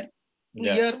from there to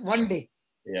here one day.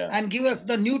 Yeah. And give us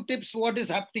the new tips, what is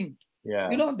happening. Yeah.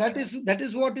 That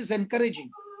is what is encouraging.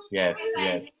 Yes.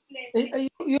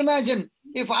 You imagine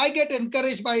if I get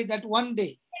encouraged by that one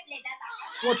day,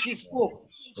 what she spoke.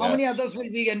 how many others will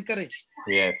be encouraged?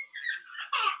 Yes.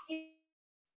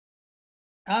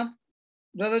 Huh?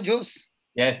 Brother Jose?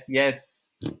 Yes,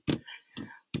 yes.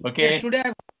 Okay. Yes, today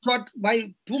I've shot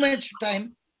by too much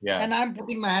time, Yeah. and I'm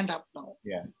putting my hand up now.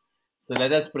 Yeah. So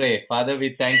let us pray. Father,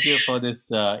 we thank you for this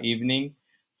evening,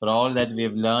 for all that we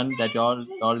have learned, that all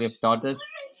you have taught us.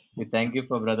 We thank you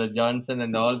for Brother Johnson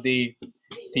and all the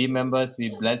team members.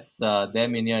 We bless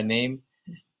them in your name.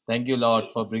 Thank you, Lord,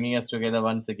 for bringing us together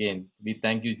once again. We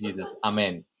thank you, Jesus.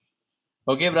 Amen.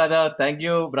 Okay, brother. Thank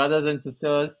you, brothers and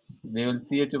sisters. We will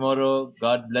see you tomorrow.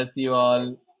 God bless you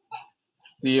all.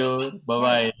 See you.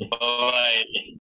 Bye-bye. Bye-bye.